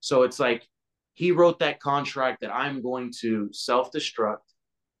 So it's like he wrote that contract that I'm going to self-destruct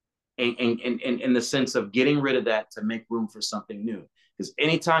in the sense of getting rid of that to make room for something new. Because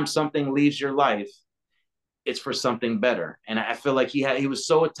anytime something leaves your life, it's for something better. And I feel like he was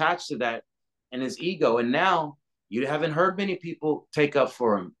so attached to that and his ego. And now you haven't heard many people take up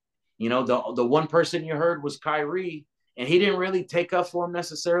for him. You know, the one person you heard was Kyrie, and he didn't really take up for him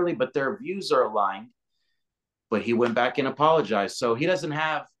necessarily, but their views are aligned. But he went back and apologized. So he doesn't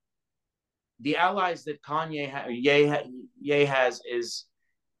have the allies that Ye has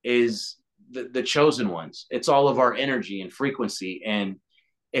is the chosen ones. It's all of our energy and frequency. And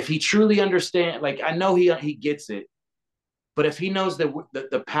if he truly understands, like I know he gets it, but if he knows that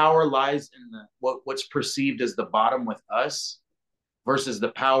the power lies in what's perceived as the bottom with us versus the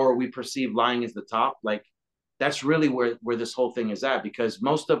power we perceive lying as the top, like that's really where this whole thing is at. Because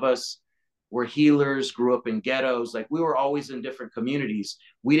most of us were healers, grew up in ghettos, like we were always in different communities.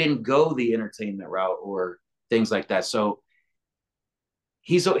 We didn't go the entertainment route or things like that. So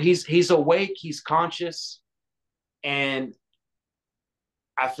he's awake, he's conscious, and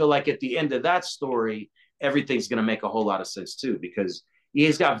I feel like at the end of that story, everything's going to make a whole lot of sense too, because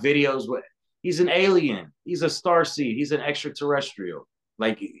he's got videos with, he's an alien, he's a starseed, he's an extraterrestrial,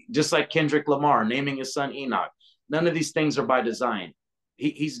 like just like Kendrick Lamar naming his son Enoch. None of these things are by design.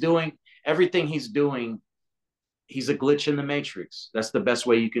 He's doing everything he's doing. He's a glitch in the matrix. That's the best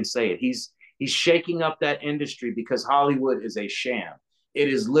way you can say it. He's shaking up that industry because Hollywood is a sham. It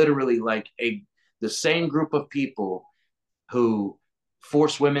is literally like the same group of people who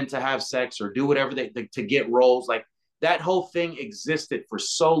force women to have sex or do whatever to get roles. Like that whole thing existed for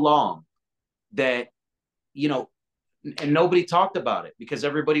so long that, you know, and nobody talked about it because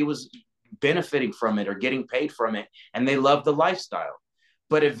everybody was benefiting from it or getting paid from it, and they loved the lifestyle.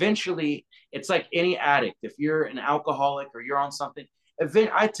 But eventually, it's like any addict. If you're an alcoholic or you're on something,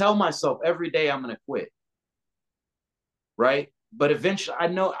 I tell myself every day I'm going to quit, right? But eventually, I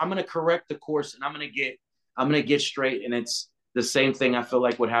know I'm going to correct the course and I'm going to get straight. And it's the same thing I feel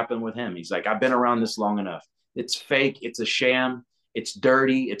like would happen with him. He's like, I've been around this long enough. It's fake. It's a sham. It's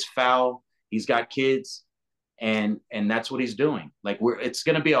dirty. It's foul. He's got kids, and that's what he's doing. Like it's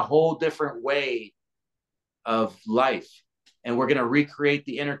going to be a whole different way of life, and we're going to recreate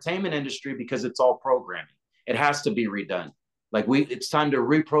the entertainment industry because it's all programming. It has to be redone. Like it's time to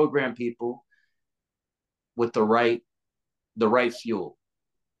reprogram people with the right fuel.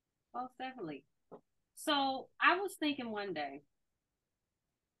 Most definitely. So I was thinking one day,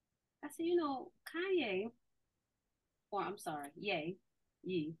 I said, you know, Kanye, or I'm sorry, Ye,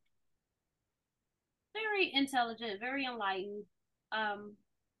 very intelligent, very enlightened. And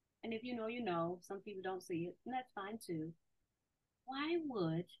if you know, you know, some people don't see it, and that's fine too. Why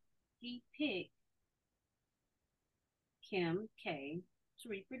would he pick Kim K to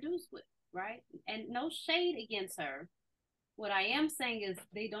reproduce with, right? And no shade against her. What I am saying is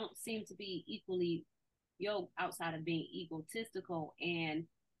they don't seem to be equally yoked outside of being egotistical and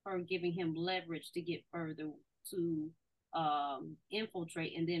her giving him leverage to get further to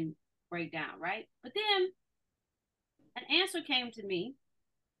infiltrate and then break down, right? But then an answer came to me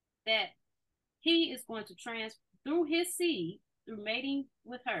that he is going to through his seed, through mating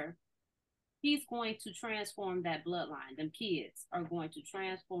with her, he's going to transform that bloodline. Them kids are going to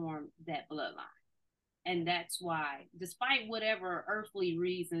transform that bloodline. And that's why, despite whatever earthly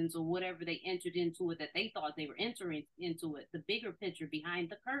reasons or whatever they entered into it that they thought they were entering into it, the bigger picture behind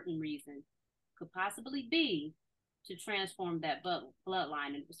the curtain reason could possibly be to transform that bloodline.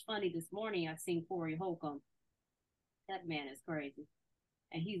 And it was funny, this morning I seen Corey Holcomb. That man is crazy.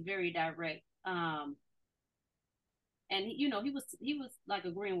 And he's very direct. And you know, he was like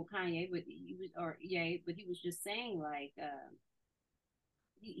agreeing with Kanye, but he was just saying like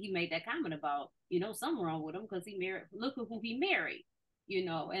he made that comment about, you know, something wrong with him because he married. Look at who he married, you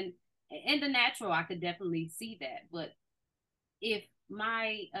know, and in the natural, I could definitely see that. But if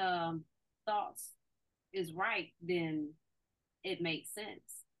my thoughts is right, then it makes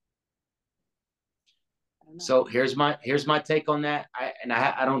sense. So here's my take on that.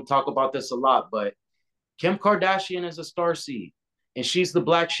 I don't talk about this a lot, but Kim Kardashian is a star seed, and she's the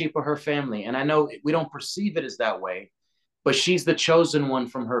black sheep of her family. And I know we don't perceive it as that way, but she's the chosen one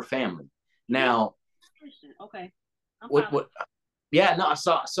from her family. Now, okay, what? Yeah, no.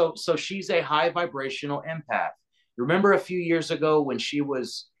 So she's a high vibrational empath. Remember a few years ago when she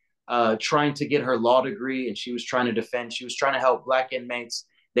was trying to get her law degree and she was trying to defend, she was trying to help black inmates.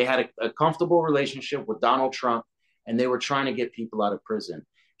 They had a comfortable relationship with Donald Trump, and they were trying to get people out of prison.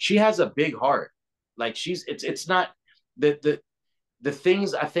 She has a big heart. Like it's not the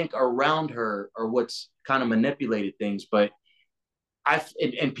things I think around her are what's kind of manipulated things. But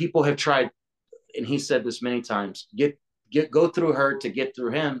and people have tried, and he said this many times, go through her to get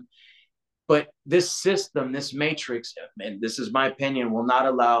through him. But this system, this matrix, and this is my opinion, will not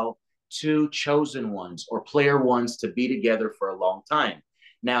allow two chosen ones or player ones to be together for a long time.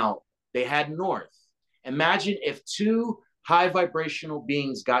 Now, they had North. Imagine if two high vibrational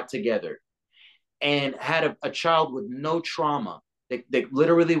beings got together and had a child with no trauma that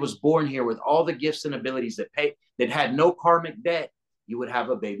literally was born here with all the gifts and abilities that had no karmic debt, you would have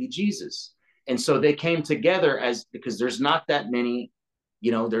a baby Jesus. And so they came together because there's not that many,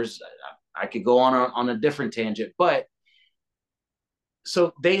 I could go on a different tangent, but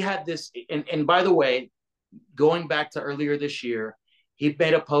so they had this, and by the way, going back to earlier this year, he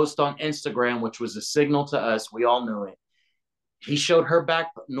made a post on Instagram, which was a signal to us. We all knew it. He showed her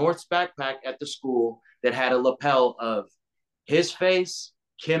North's backpack at the school that had a lapel of his face,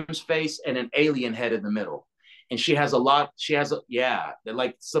 Kim's face, and an alien head in the middle. And they're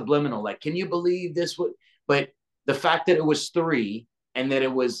like subliminal, like, can you believe this would, but the fact that it was three and that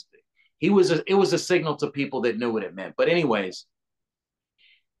it was a signal to people that knew what it meant. But anyways,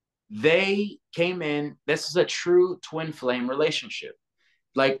 they came in. This is a true twin flame relationship.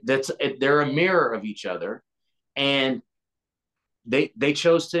 Like they're a mirror of each other, and they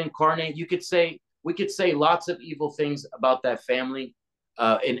chose to incarnate. We could say lots of evil things about that family,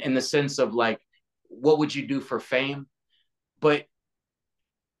 in the sense of like, what would you do for fame? But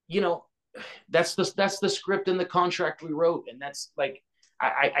that's the script and the contract we wrote, and that's like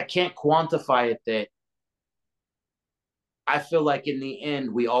I can't quantify it. That I feel like in the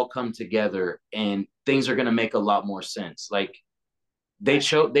end we all come together and things are going to make a lot more sense. Like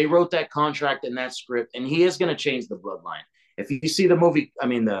they wrote that contract and that script, and he is going to change the bloodline. If you see the movie, I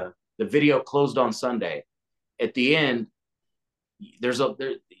mean the video Closed on Sunday, at the end,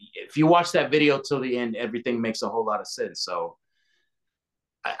 if you watch that video till the end, everything makes a whole lot of sense. So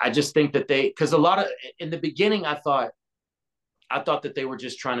I just think that because in the beginning, I thought that they were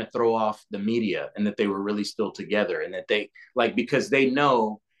just trying to throw off the media and that they were really still together, and that because they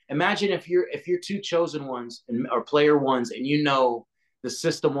know, imagine if you're two chosen ones or player ones, and the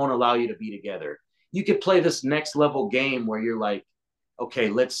system won't allow you to be together. You could play this next level game where you're like, okay,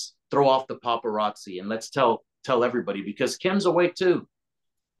 let's throw off the paparazzi and let's tell everybody, because Kim's awake too.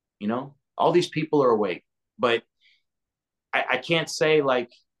 All these people are awake, but I can't say,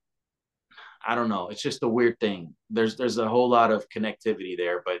 like, I don't know. It's just a weird thing. There's a whole lot of connectivity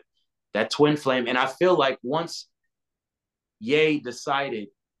there, but that twin flame, and I feel like once Ye decided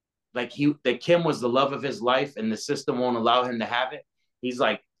that Kim was the love of his life and the system won't allow him to have it, he's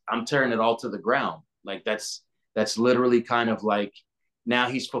like, I'm tearing it all to the ground. Like that's literally kind of like, now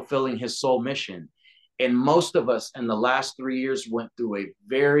he's fulfilling his soul mission. And most of us in the last 3 years went through a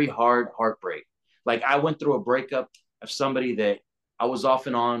very hard heartbreak. Like I went through a breakup of somebody that I was off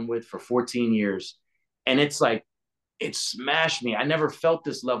and on with for 14 years. And it's like, it smashed me. I never felt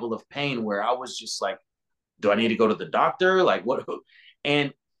this level of pain where I was just like, do I need to go to the doctor? Like what?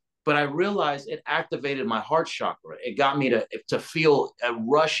 But I realized it activated my heart chakra. It got me to feel a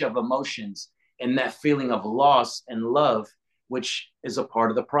rush of emotions and that feeling of loss and love, which is a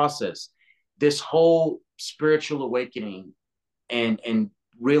part of the process. This whole spiritual awakening and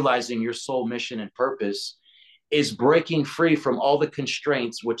realizing your soul mission and purpose is breaking free from all the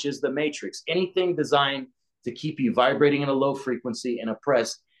constraints, which is the matrix. Anything designed to keep you vibrating in a low frequency and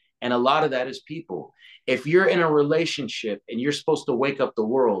oppressed. And a lot of that is people. If you're in a relationship and you're supposed to wake up the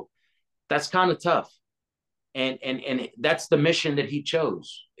world, that's kind of tough. And that's the mission that he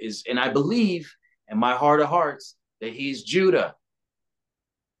chose. And I believe in my heart of hearts that he's Judah,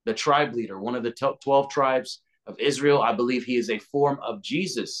 the tribe leader, one of the 12 tribes of Israel. I believe he is a form of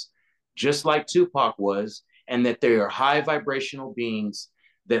Jesus, just like Tupac was, and that they are high vibrational beings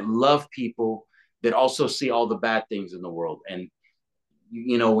that love people, that also see all the bad things in the world. And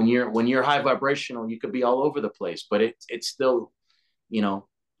when you're high vibrational, you could be all over the place, but it's still,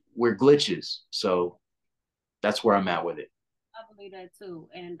 we're glitches. So that's where I'm at with it. I believe that too.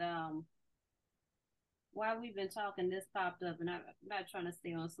 And while we've been talking, this popped up, and I'm not trying to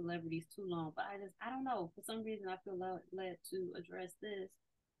stay on celebrities too long, but I don't know. For some reason, I feel led to address this.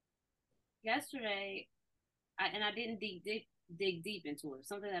 Yesterday, I didn't dig deep into it.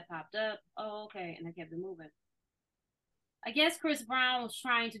 Something that popped up. Oh, okay, and I kept it moving. I guess Chris Brown was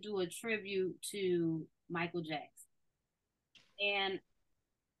trying to do a tribute to Michael Jackson, and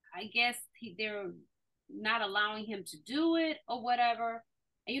I guess they're not allowing him to do it or whatever.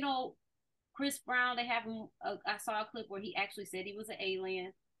 And, Chris Brown, they have him. I saw a clip where he actually said he was an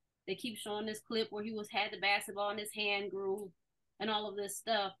alien. They keep showing this clip where he had the basketball in his hand groove and all of this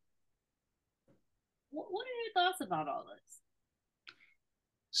stuff. What are your thoughts about all this?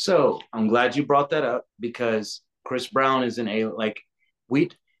 So I'm glad you brought that up because Chris Brown is an alien. Like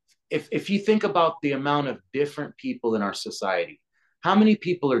if you think about the amount of different people in our society, how many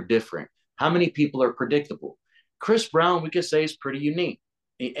people are different? How many people are predictable? Chris Brown, we could say, is pretty unique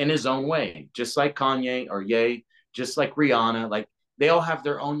in his own way, just like Kanye or Ye, just like Rihanna. Like they all have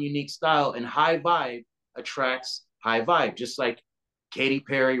their own unique style, and high vibe attracts high vibe, just like Katy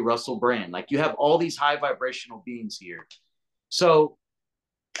Perry, Russell Brand. Like you have all these high vibrational beings here. So,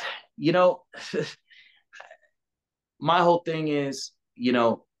 my whole thing is,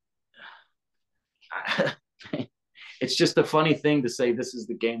 it's just a funny thing to say this is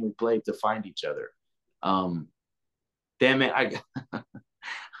the game we played to find each other. Damn it.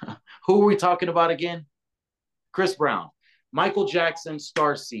 Who are we talking about again? Chris Brown. Michael Jackson,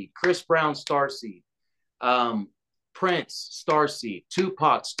 Starseed. Chris Brown, Starseed. Prince, Starseed.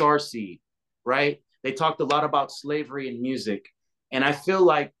 Tupac, Starseed, right? They talked a lot about slavery in music. And I feel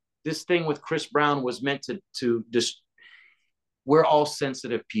like this thing with Chris Brown was meant to just, we're all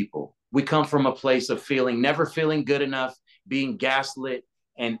sensitive people. We come from a place of never feeling good enough, being gaslit.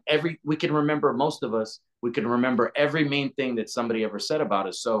 And we can remember, most of us, we can remember every mean thing that somebody ever said about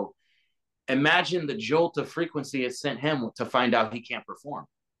us. So imagine the jolt of frequency it sent him to find out he can't perform.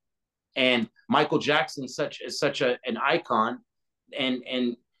 And Michael Jackson is such an icon,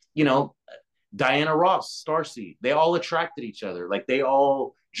 and Diana Ross, Starseed. They all attracted each other. Like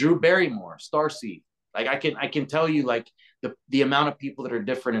Drew Barrymore, Starseed. Like I can tell you like the amount of people that are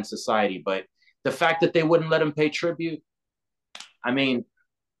different in society, but the fact that they wouldn't let him pay tribute, I mean,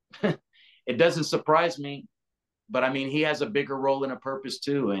 it doesn't surprise me. But I mean, he has a bigger role and a purpose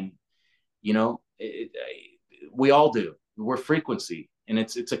too, and we all do. We're frequency, and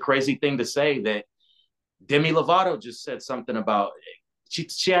it's a crazy thing to say that Demi Lovato just said something about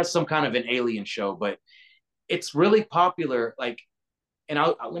she has some kind of an alien show, but it's really popular. Like, and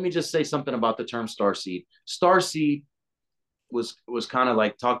let me just say something about the term starseed. Starseed was kind of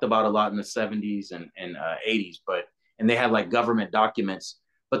like talked about a lot in the 70s and 80s, and they had like government documents.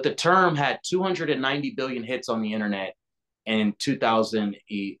 But the term had 290 billion hits on the internet in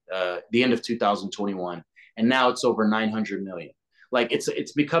the end of 2021, and now it's over 900 million. Like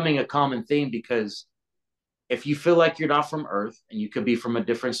it's becoming a common theme because if you feel like you're not from Earth and you could be from a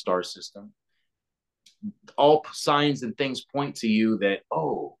different star system, all signs and things point to you that,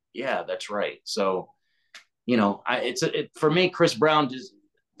 oh yeah, that's right. So, for me, Chris Brown,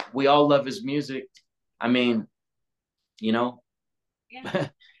 we all love his music. I mean, Yeah.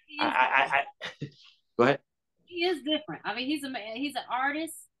 Go ahead. He is different. I mean, he's an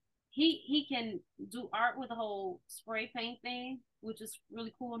artist. He can do art with the whole spray paint thing, which is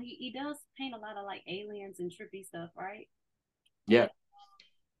really cool. He does paint a lot of like aliens and trippy stuff, right? Yeah.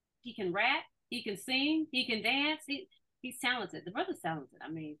 He can rap. He can sing. He can dance. He's talented. The brother's talented. I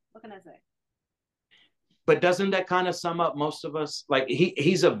mean, what can I say? But doesn't that kind of sum up most of us? Like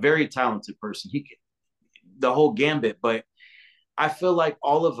he's a very talented person. He can, the whole gambit. But I feel like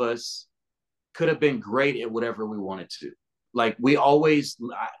all of us could have been great at whatever we wanted to. Like we always,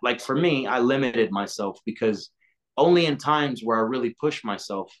 like for me, I limited myself because only in times where I really pushed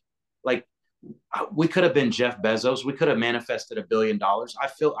myself, like we could have been Jeff Bezos. We could have manifested $1 billion.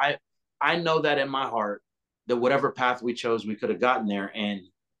 I know that in my heart that whatever path we chose, we could have gotten there. And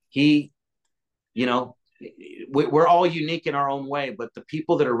we're all unique in our own way, but the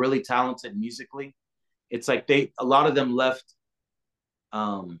people that are really talented musically, it's like a lot of them left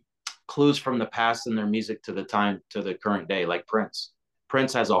clues from the past in their music to the current day, like Prince.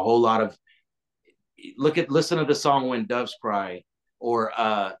 Prince has a whole lot of listen to the song When Doves Cry or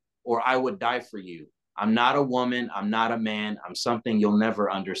I Would Die for You. I'm not a woman, I'm not a man, I'm something you'll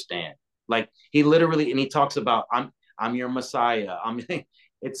never understand. Like he literally, and he talks about I'm your Messiah.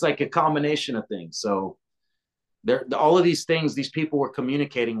 It's like a combination of things. So all of these things, these people were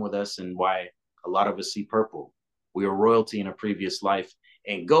communicating with us, and why a lot of us see purple. We were royalty in a previous life.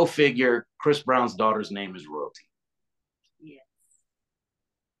 And go figure, Chris Brown's daughter's name is royalty. Yes.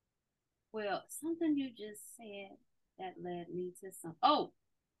 Well, something you just said that led me to some. Oh,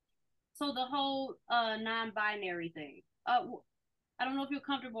 so the whole non-binary thing. I don't know if you're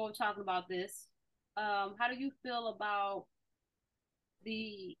comfortable with talking about this. How do you feel about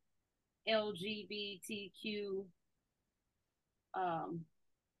the LGBTQ um,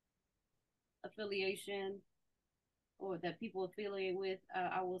 affiliation or that people affiliate with?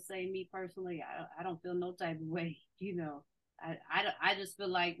 I will say, me personally, I don't feel no type of way. I just feel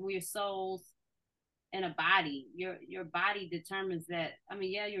like we're souls in a body. Your body determines that. I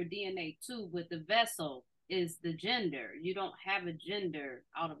mean, yeah, your DNA too, but the vessel is the gender. You don't have a gender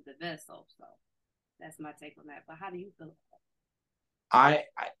out of the vessel. So that's my take on that. But how do you feel about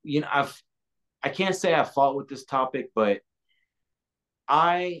I can't say I fought with this topic, but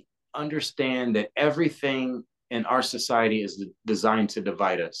I understand that everything in our society is designed to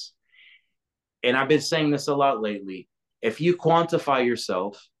divide us. And I've been saying this a lot lately. If you quantify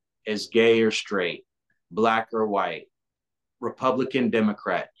yourself as gay or straight, black or white, Republican,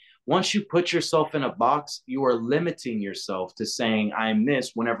 Democrat, once you put yourself in a box, you are limiting yourself to saying, I'm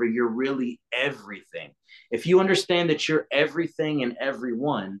this, whenever you're really everything. If you understand that you're everything and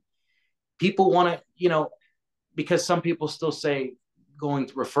everyone, people want to, because some people still say,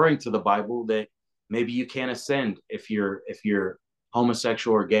 referring to the Bible, that maybe you can't ascend if you're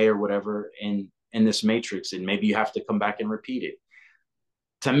homosexual or gay or whatever in this matrix, and maybe you have to come back and repeat it.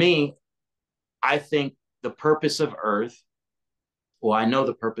 To me, I think the purpose of earth, well, I know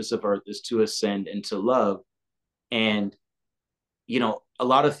the purpose of earth is to ascend and to love. And, a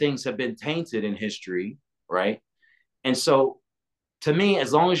lot of things have been tainted in history, right? And so to me,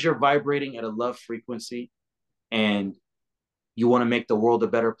 as long as you're vibrating at a love frequency and you want to make the world a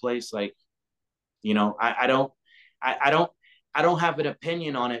better place, like, I don't, I don't have an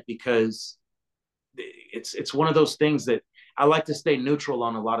opinion on it, because it's one of those things that I like to stay neutral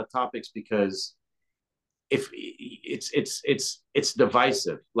on a lot of topics, because if it's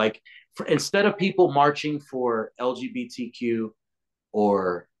divisive. Like, instead of people marching for LGBTQ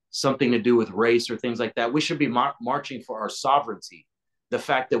or something to do with race or things like that, we should be marching for our sovereignty. The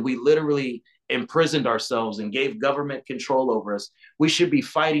fact that we literally imprisoned ourselves and gave government control over us. We should be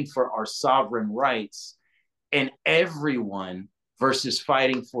fighting for our sovereign rights and everyone, versus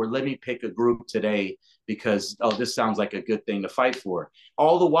fighting for, let me pick a group today because, oh, this sounds like a good thing to fight for.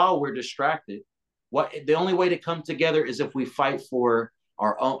 All the while we're distracted. The only way to come together is if we fight for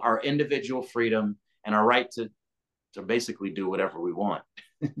our individual freedom and our right to basically do whatever we want.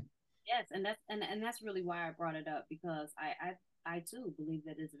 Yes, and that's really why I brought it up, because I too believe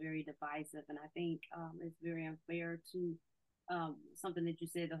that it's very divisive, and I think it's very unfair to something that you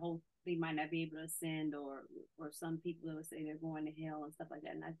said, the whole they might not be able to ascend, or some people will say they're going to hell and stuff like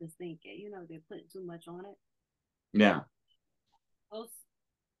that. And I just think they're putting too much on it. Yeah, those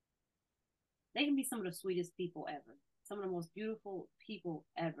they can be some of the sweetest people ever, some of the most beautiful people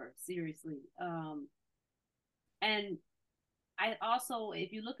ever. Seriously, and I also,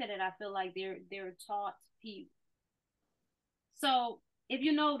 if you look at it, I feel like they're taught people. So if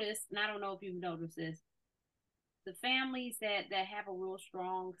you notice, and I don't know if you've noticed this, the families that have a real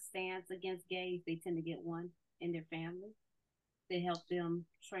strong stance against gays, they tend to get one in their family. They help them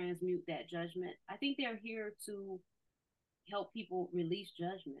transmute that judgment. I think they're here to help people release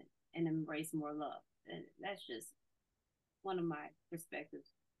judgment and embrace more love. And that's just one of my perspectives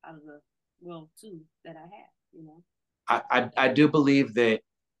out of the two that I have. I do believe that.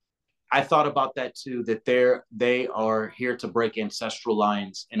 I thought about that too, that they are here to break ancestral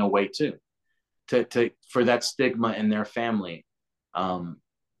lines in a way too, for that stigma in their family. And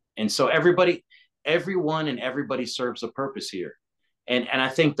so everyone and everybody serves a purpose here. And I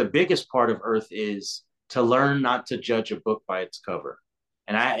think the biggest part of Earth is to learn not to judge a book by its cover.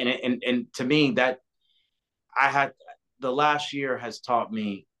 And to me, that the last year has taught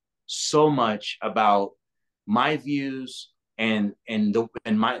me so much about my views and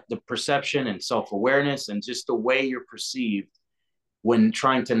the perception and self-awareness and just the way you're perceived when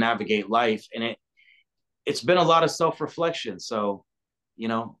trying to navigate life. And it's been a lot of self-reflection. So,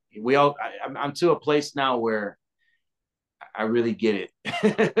 I'm to a place now where I really get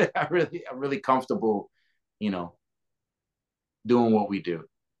it. I'm really comfortable, doing what we do.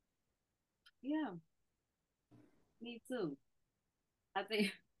 Yeah, me too. I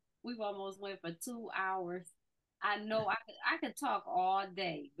think we've almost went for 2 hours. I know I could talk all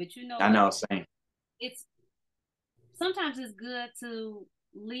day, but I know, same. It's sometimes it's good to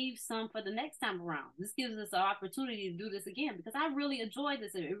leave some for the next time around. This gives us an opportunity to do this again, because I really enjoyed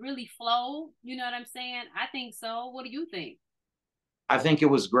this. It really flowed. You know what I'm saying? I think so. What do you think? I think it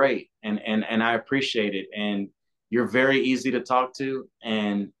was great, and I appreciate it. And you're very easy to talk to,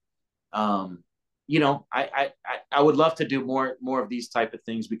 and You know, I would love to do more of these type of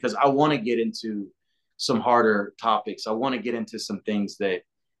things because I want to get into some harder topics. I want to get into some things that,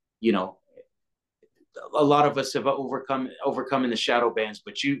 you know, a lot of us have overcome in the shadow bands,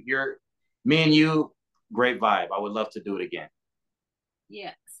 but me and you, great vibe. I would love to do it again.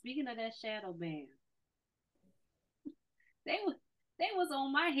 Yeah. Speaking of that shadow band, they was they was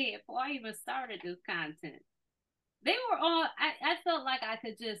on my head before I even started this content. They were on. I felt like I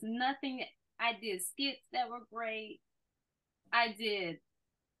could just nothing. I did skits that were great. I did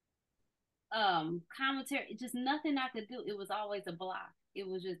commentary, just nothing I could do. It was always a block. It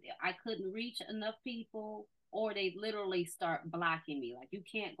was just I couldn't reach enough people, or they literally start blocking me. Like you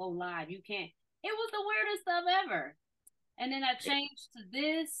can't go live. You can't. It was the weirdest stuff ever. And then I changed to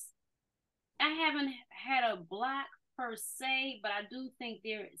this. I haven't had a block per se, but I do think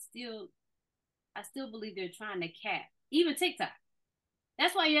they're still. I still believe they're trying to cap even TikTok.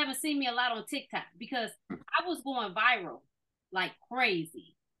 That's why you haven't seen me a lot on TikTok because I was going viral like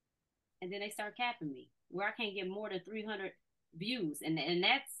crazy. And then they start capping me where I can't get more than 300 views. And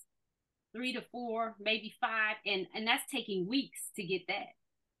that's 3 to 4, maybe 5. And that's taking weeks to get that,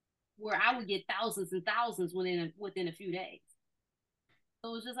 where I would get thousands and thousands within a few days.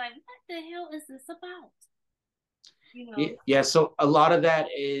 So it was just like, what the hell is this about? You know? Yeah. So a lot of that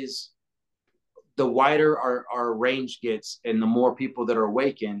is the wider our range gets and the more people that are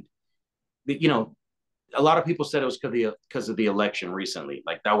awakened, you know, a lot of people said it was because of the election recently.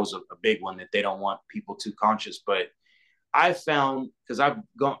 Like that was a big one that they don't want people too conscious. But I found because I've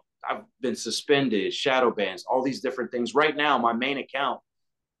been suspended, shadow bans, all these different things. Right now, my main account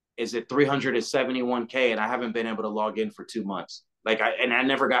is at 371K, and I haven't been able to log in for 2 months. I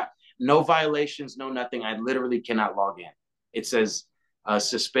never got no violations, no nothing. I literally cannot log in. It says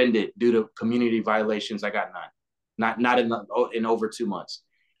suspended due to community violations. I got none, not in over 2 months.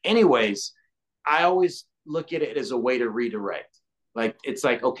 Anyways, I always look at it as a way to redirect. Like, it's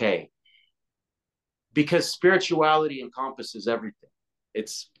like, okay, because spirituality encompasses everything.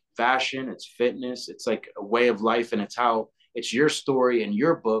 It's fashion, it's fitness, it's like a way of life, and it's your story and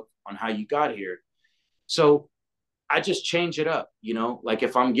your book on how you got here. So I just change it up, you know, like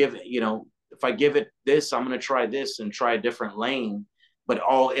if I give it this, I'm going to try this and try a different lane, but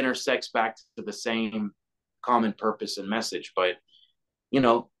all intersects back to the same common purpose and message. But, you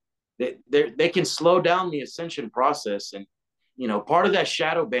know, they can slow down the ascension process. And, you know, part of that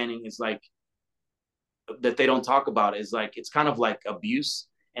shadow banning is like, that they don't talk about is like, it's kind of like abuse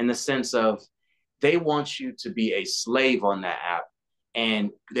in the sense of they want you to be a slave on that app,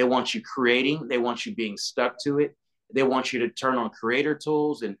 and they want you creating, they want you being stuck to it. They want you to turn on creator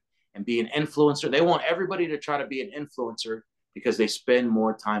tools and be an influencer. They want everybody to try to be an influencer because they spend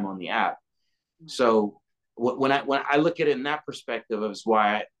more time on the app. So when I look at it in that perspective, is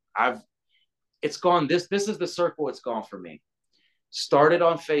why it's gone. This is the circle it's gone for me. Started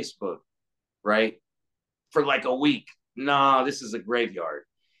on Facebook, right? For like a week. Nah, this is a graveyard.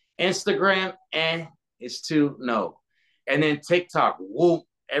 Instagram, it's too no. And then TikTok, whoop,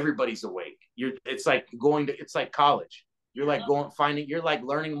 everybody's awake. It's like college. You're like you're like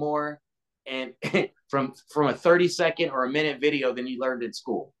learning more and from a 30-second or a minute video than you learned in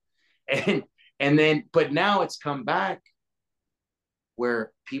school. But now it's come back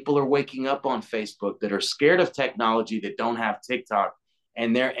where people are waking up on Facebook that are scared of technology, that don't have TikTok,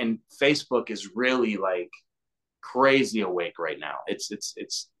 and Facebook is really like crazy awake right now.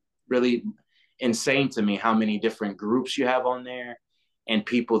 It's really insane to me how many different groups you have on there and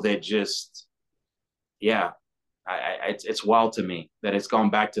people that just, yeah, it's wild to me that it's gone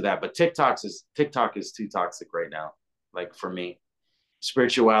back to that. But TikTok is too toxic right now. Like for me,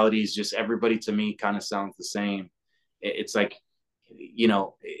 spirituality is just, everybody to me kind of sounds the same. It's like, you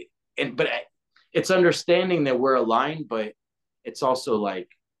know, but it's understanding that we're aligned, but it's also like,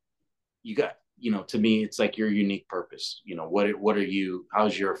 you got, you know, to me, it's like your unique purpose. You know, what are you,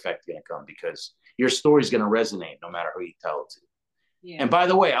 how's your effect going to come? Because your story is going to resonate no matter who you tell it to. Yeah. And by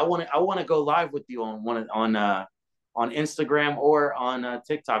the way, I want to go live with you on Instagram or on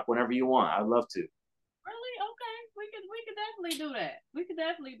TikTok whenever you want. I'd love to. Really? Okay. We could definitely do that. We could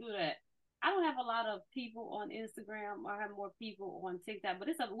definitely do that. I don't have a lot of people on Instagram. I have more people on TikTok, but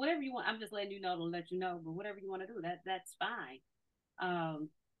it's whatever you want. I'm just letting you know to let you know, but whatever you want to do, that's fine.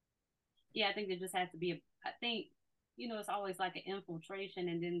 Yeah, I think there just has to be I think, you know, it's always like an infiltration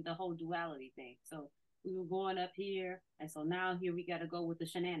and then the whole duality thing. So we were going up here, and so now here we got to go with the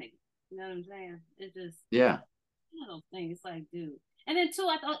shenanigans. You know what I'm saying? It's just, yeah, one of those things. It's like, dude. And then too,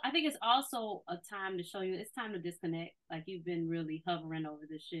 I think it's also a time to show you it's time to disconnect. Like you've been really hovering over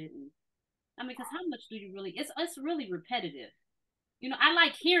this shit, and I mean, because how much do you really? It's really repetitive. I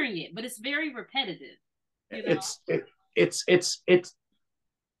like hearing it, but it's very repetitive. It's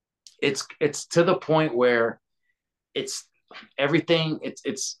to the point where it's everything.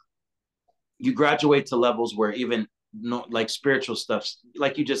 It's you graduate to levels where even like spiritual stuff,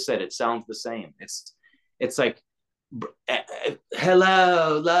 like you just said, it sounds the same. It's like,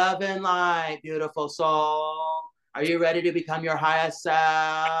 hello, love and light, beautiful soul. Are you ready to become your highest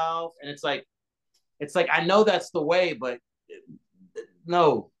self? And it's like I know that's the way, but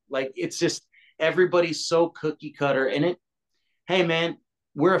no, like it's just everybody's so cookie cutter. And hey man,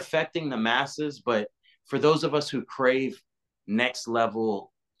 we're affecting the masses, but for those of us who crave next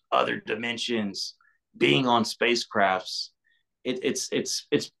level, other dimensions, being on spacecrafts, it's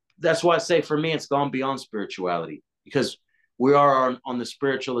that's why I say for me it's gone beyond spirituality, because we are on the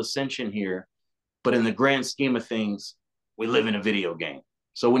spiritual ascension here, but in the grand scheme of things, we live in a video game.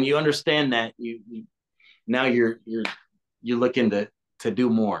 So when you understand that, you're looking to do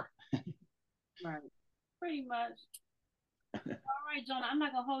more. Right, pretty much. All right, Jonah, I'm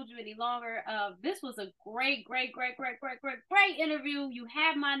not gonna hold you any longer. This was a great interview. You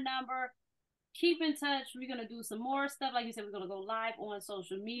have my number. Keep in touch. We're gonna do some more stuff. Like you said, we're gonna go live on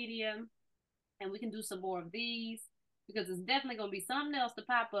social media, and we can do some more of these, because it's definitely gonna be something else to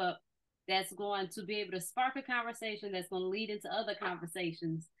pop up that's going to be able to spark a conversation that's going to lead into other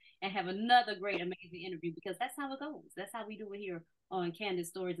conversations and have another great, amazing interview, because that's how it goes. That's how we do it here on Candid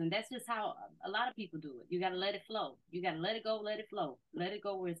Stories. And that's just how a lot of people do it. You got to let it flow. You got to let it go, let it flow. Let it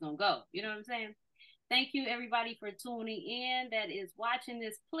go where it's going to go. You know what I'm saying? Thank you, everybody, for tuning in that is watching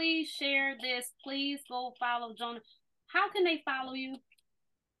this. Please share this. Please go follow Jonah. How can they follow you?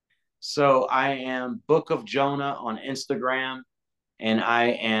 So I am Book of Jonah on Instagram, and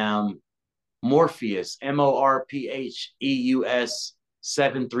I am Morpheus, Morpheus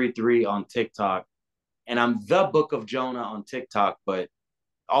 733 on TikTok. And I'm the Book of Jonah on TikTok, but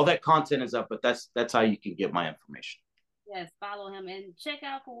all that content is up, but that's how you can get my information. Yes, follow him and check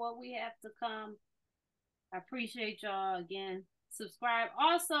out for what we have to come. I appreciate y'all again. Subscribe.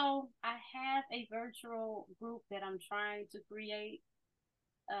 Also, I have a virtual group that I'm trying to create.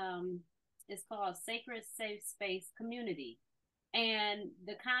 It's called Sacred Safe Space Community. And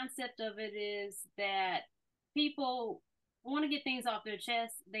the concept of it is that people want to get things off their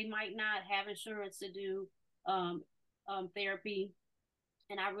chest. They might not have insurance to do therapy.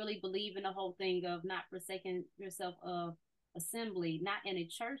 And I really believe in the whole thing of not forsaking yourself of assembly, not in a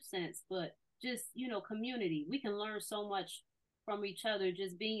church sense, but just, community. We can learn so much from each other,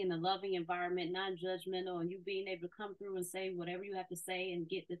 just being in a loving environment, non-judgmental, and you being able to come through and say whatever you have to say and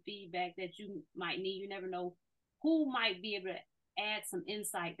get the feedback that you might need. You never know who might be able to add some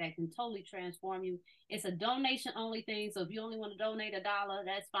insight that can totally transform you. It's a donation only thing. So if you only want to donate $1,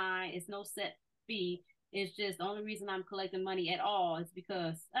 that's fine. It's no set fee. It's just the only reason I'm collecting money at all is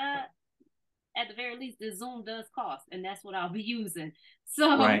because at the very least, the Zoom does cost, and that's what I'll be using.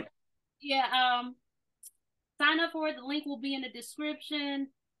 So right. Yeah, sign up for it. The link will be in the description.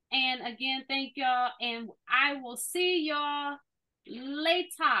 And again, thank y'all, and I will see y'all later.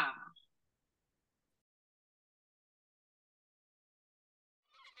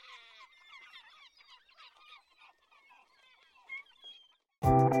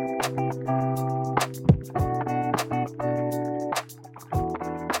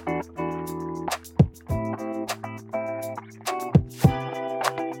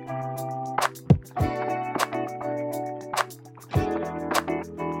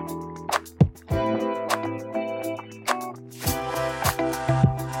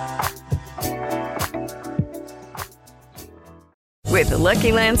 With the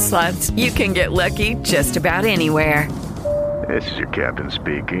Lucky Land Slots, you can get lucky just about anywhere. This is your captain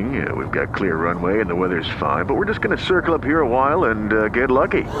speaking. We've got clear runway and the weather's fine, but we're just going to circle up here a while and get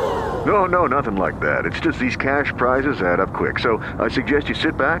lucky. No, nothing like that. It's just these cash prizes add up quick. So I suggest you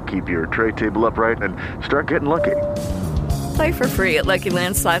sit back, keep your tray table upright, and start getting lucky. Play for free at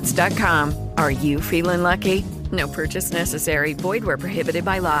LuckyLandSlots.com. Are you feeling lucky? No purchase necessary. Void where prohibited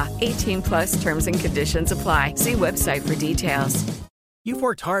by law. 18+ terms and conditions apply. See website for details. You've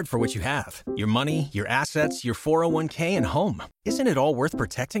worked hard for what you have. Your money, your assets, your 401k, and home. Isn't it all worth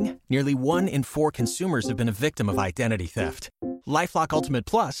protecting? Nearly 1 in 4 consumers have been a victim of identity theft. LifeLock Ultimate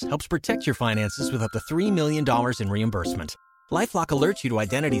Plus helps protect your finances with up to $3 million in reimbursement. LifeLock alerts you to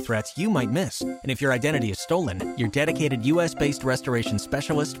identity threats you might miss. And if your identity is stolen, your dedicated U.S.-based restoration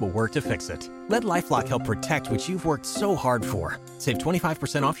specialist will work to fix it. Let LifeLock help protect what you've worked so hard for. Save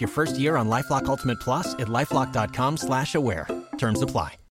 25% off your first year on LifeLock Ultimate Plus at LifeLock.com/aware. Terms apply.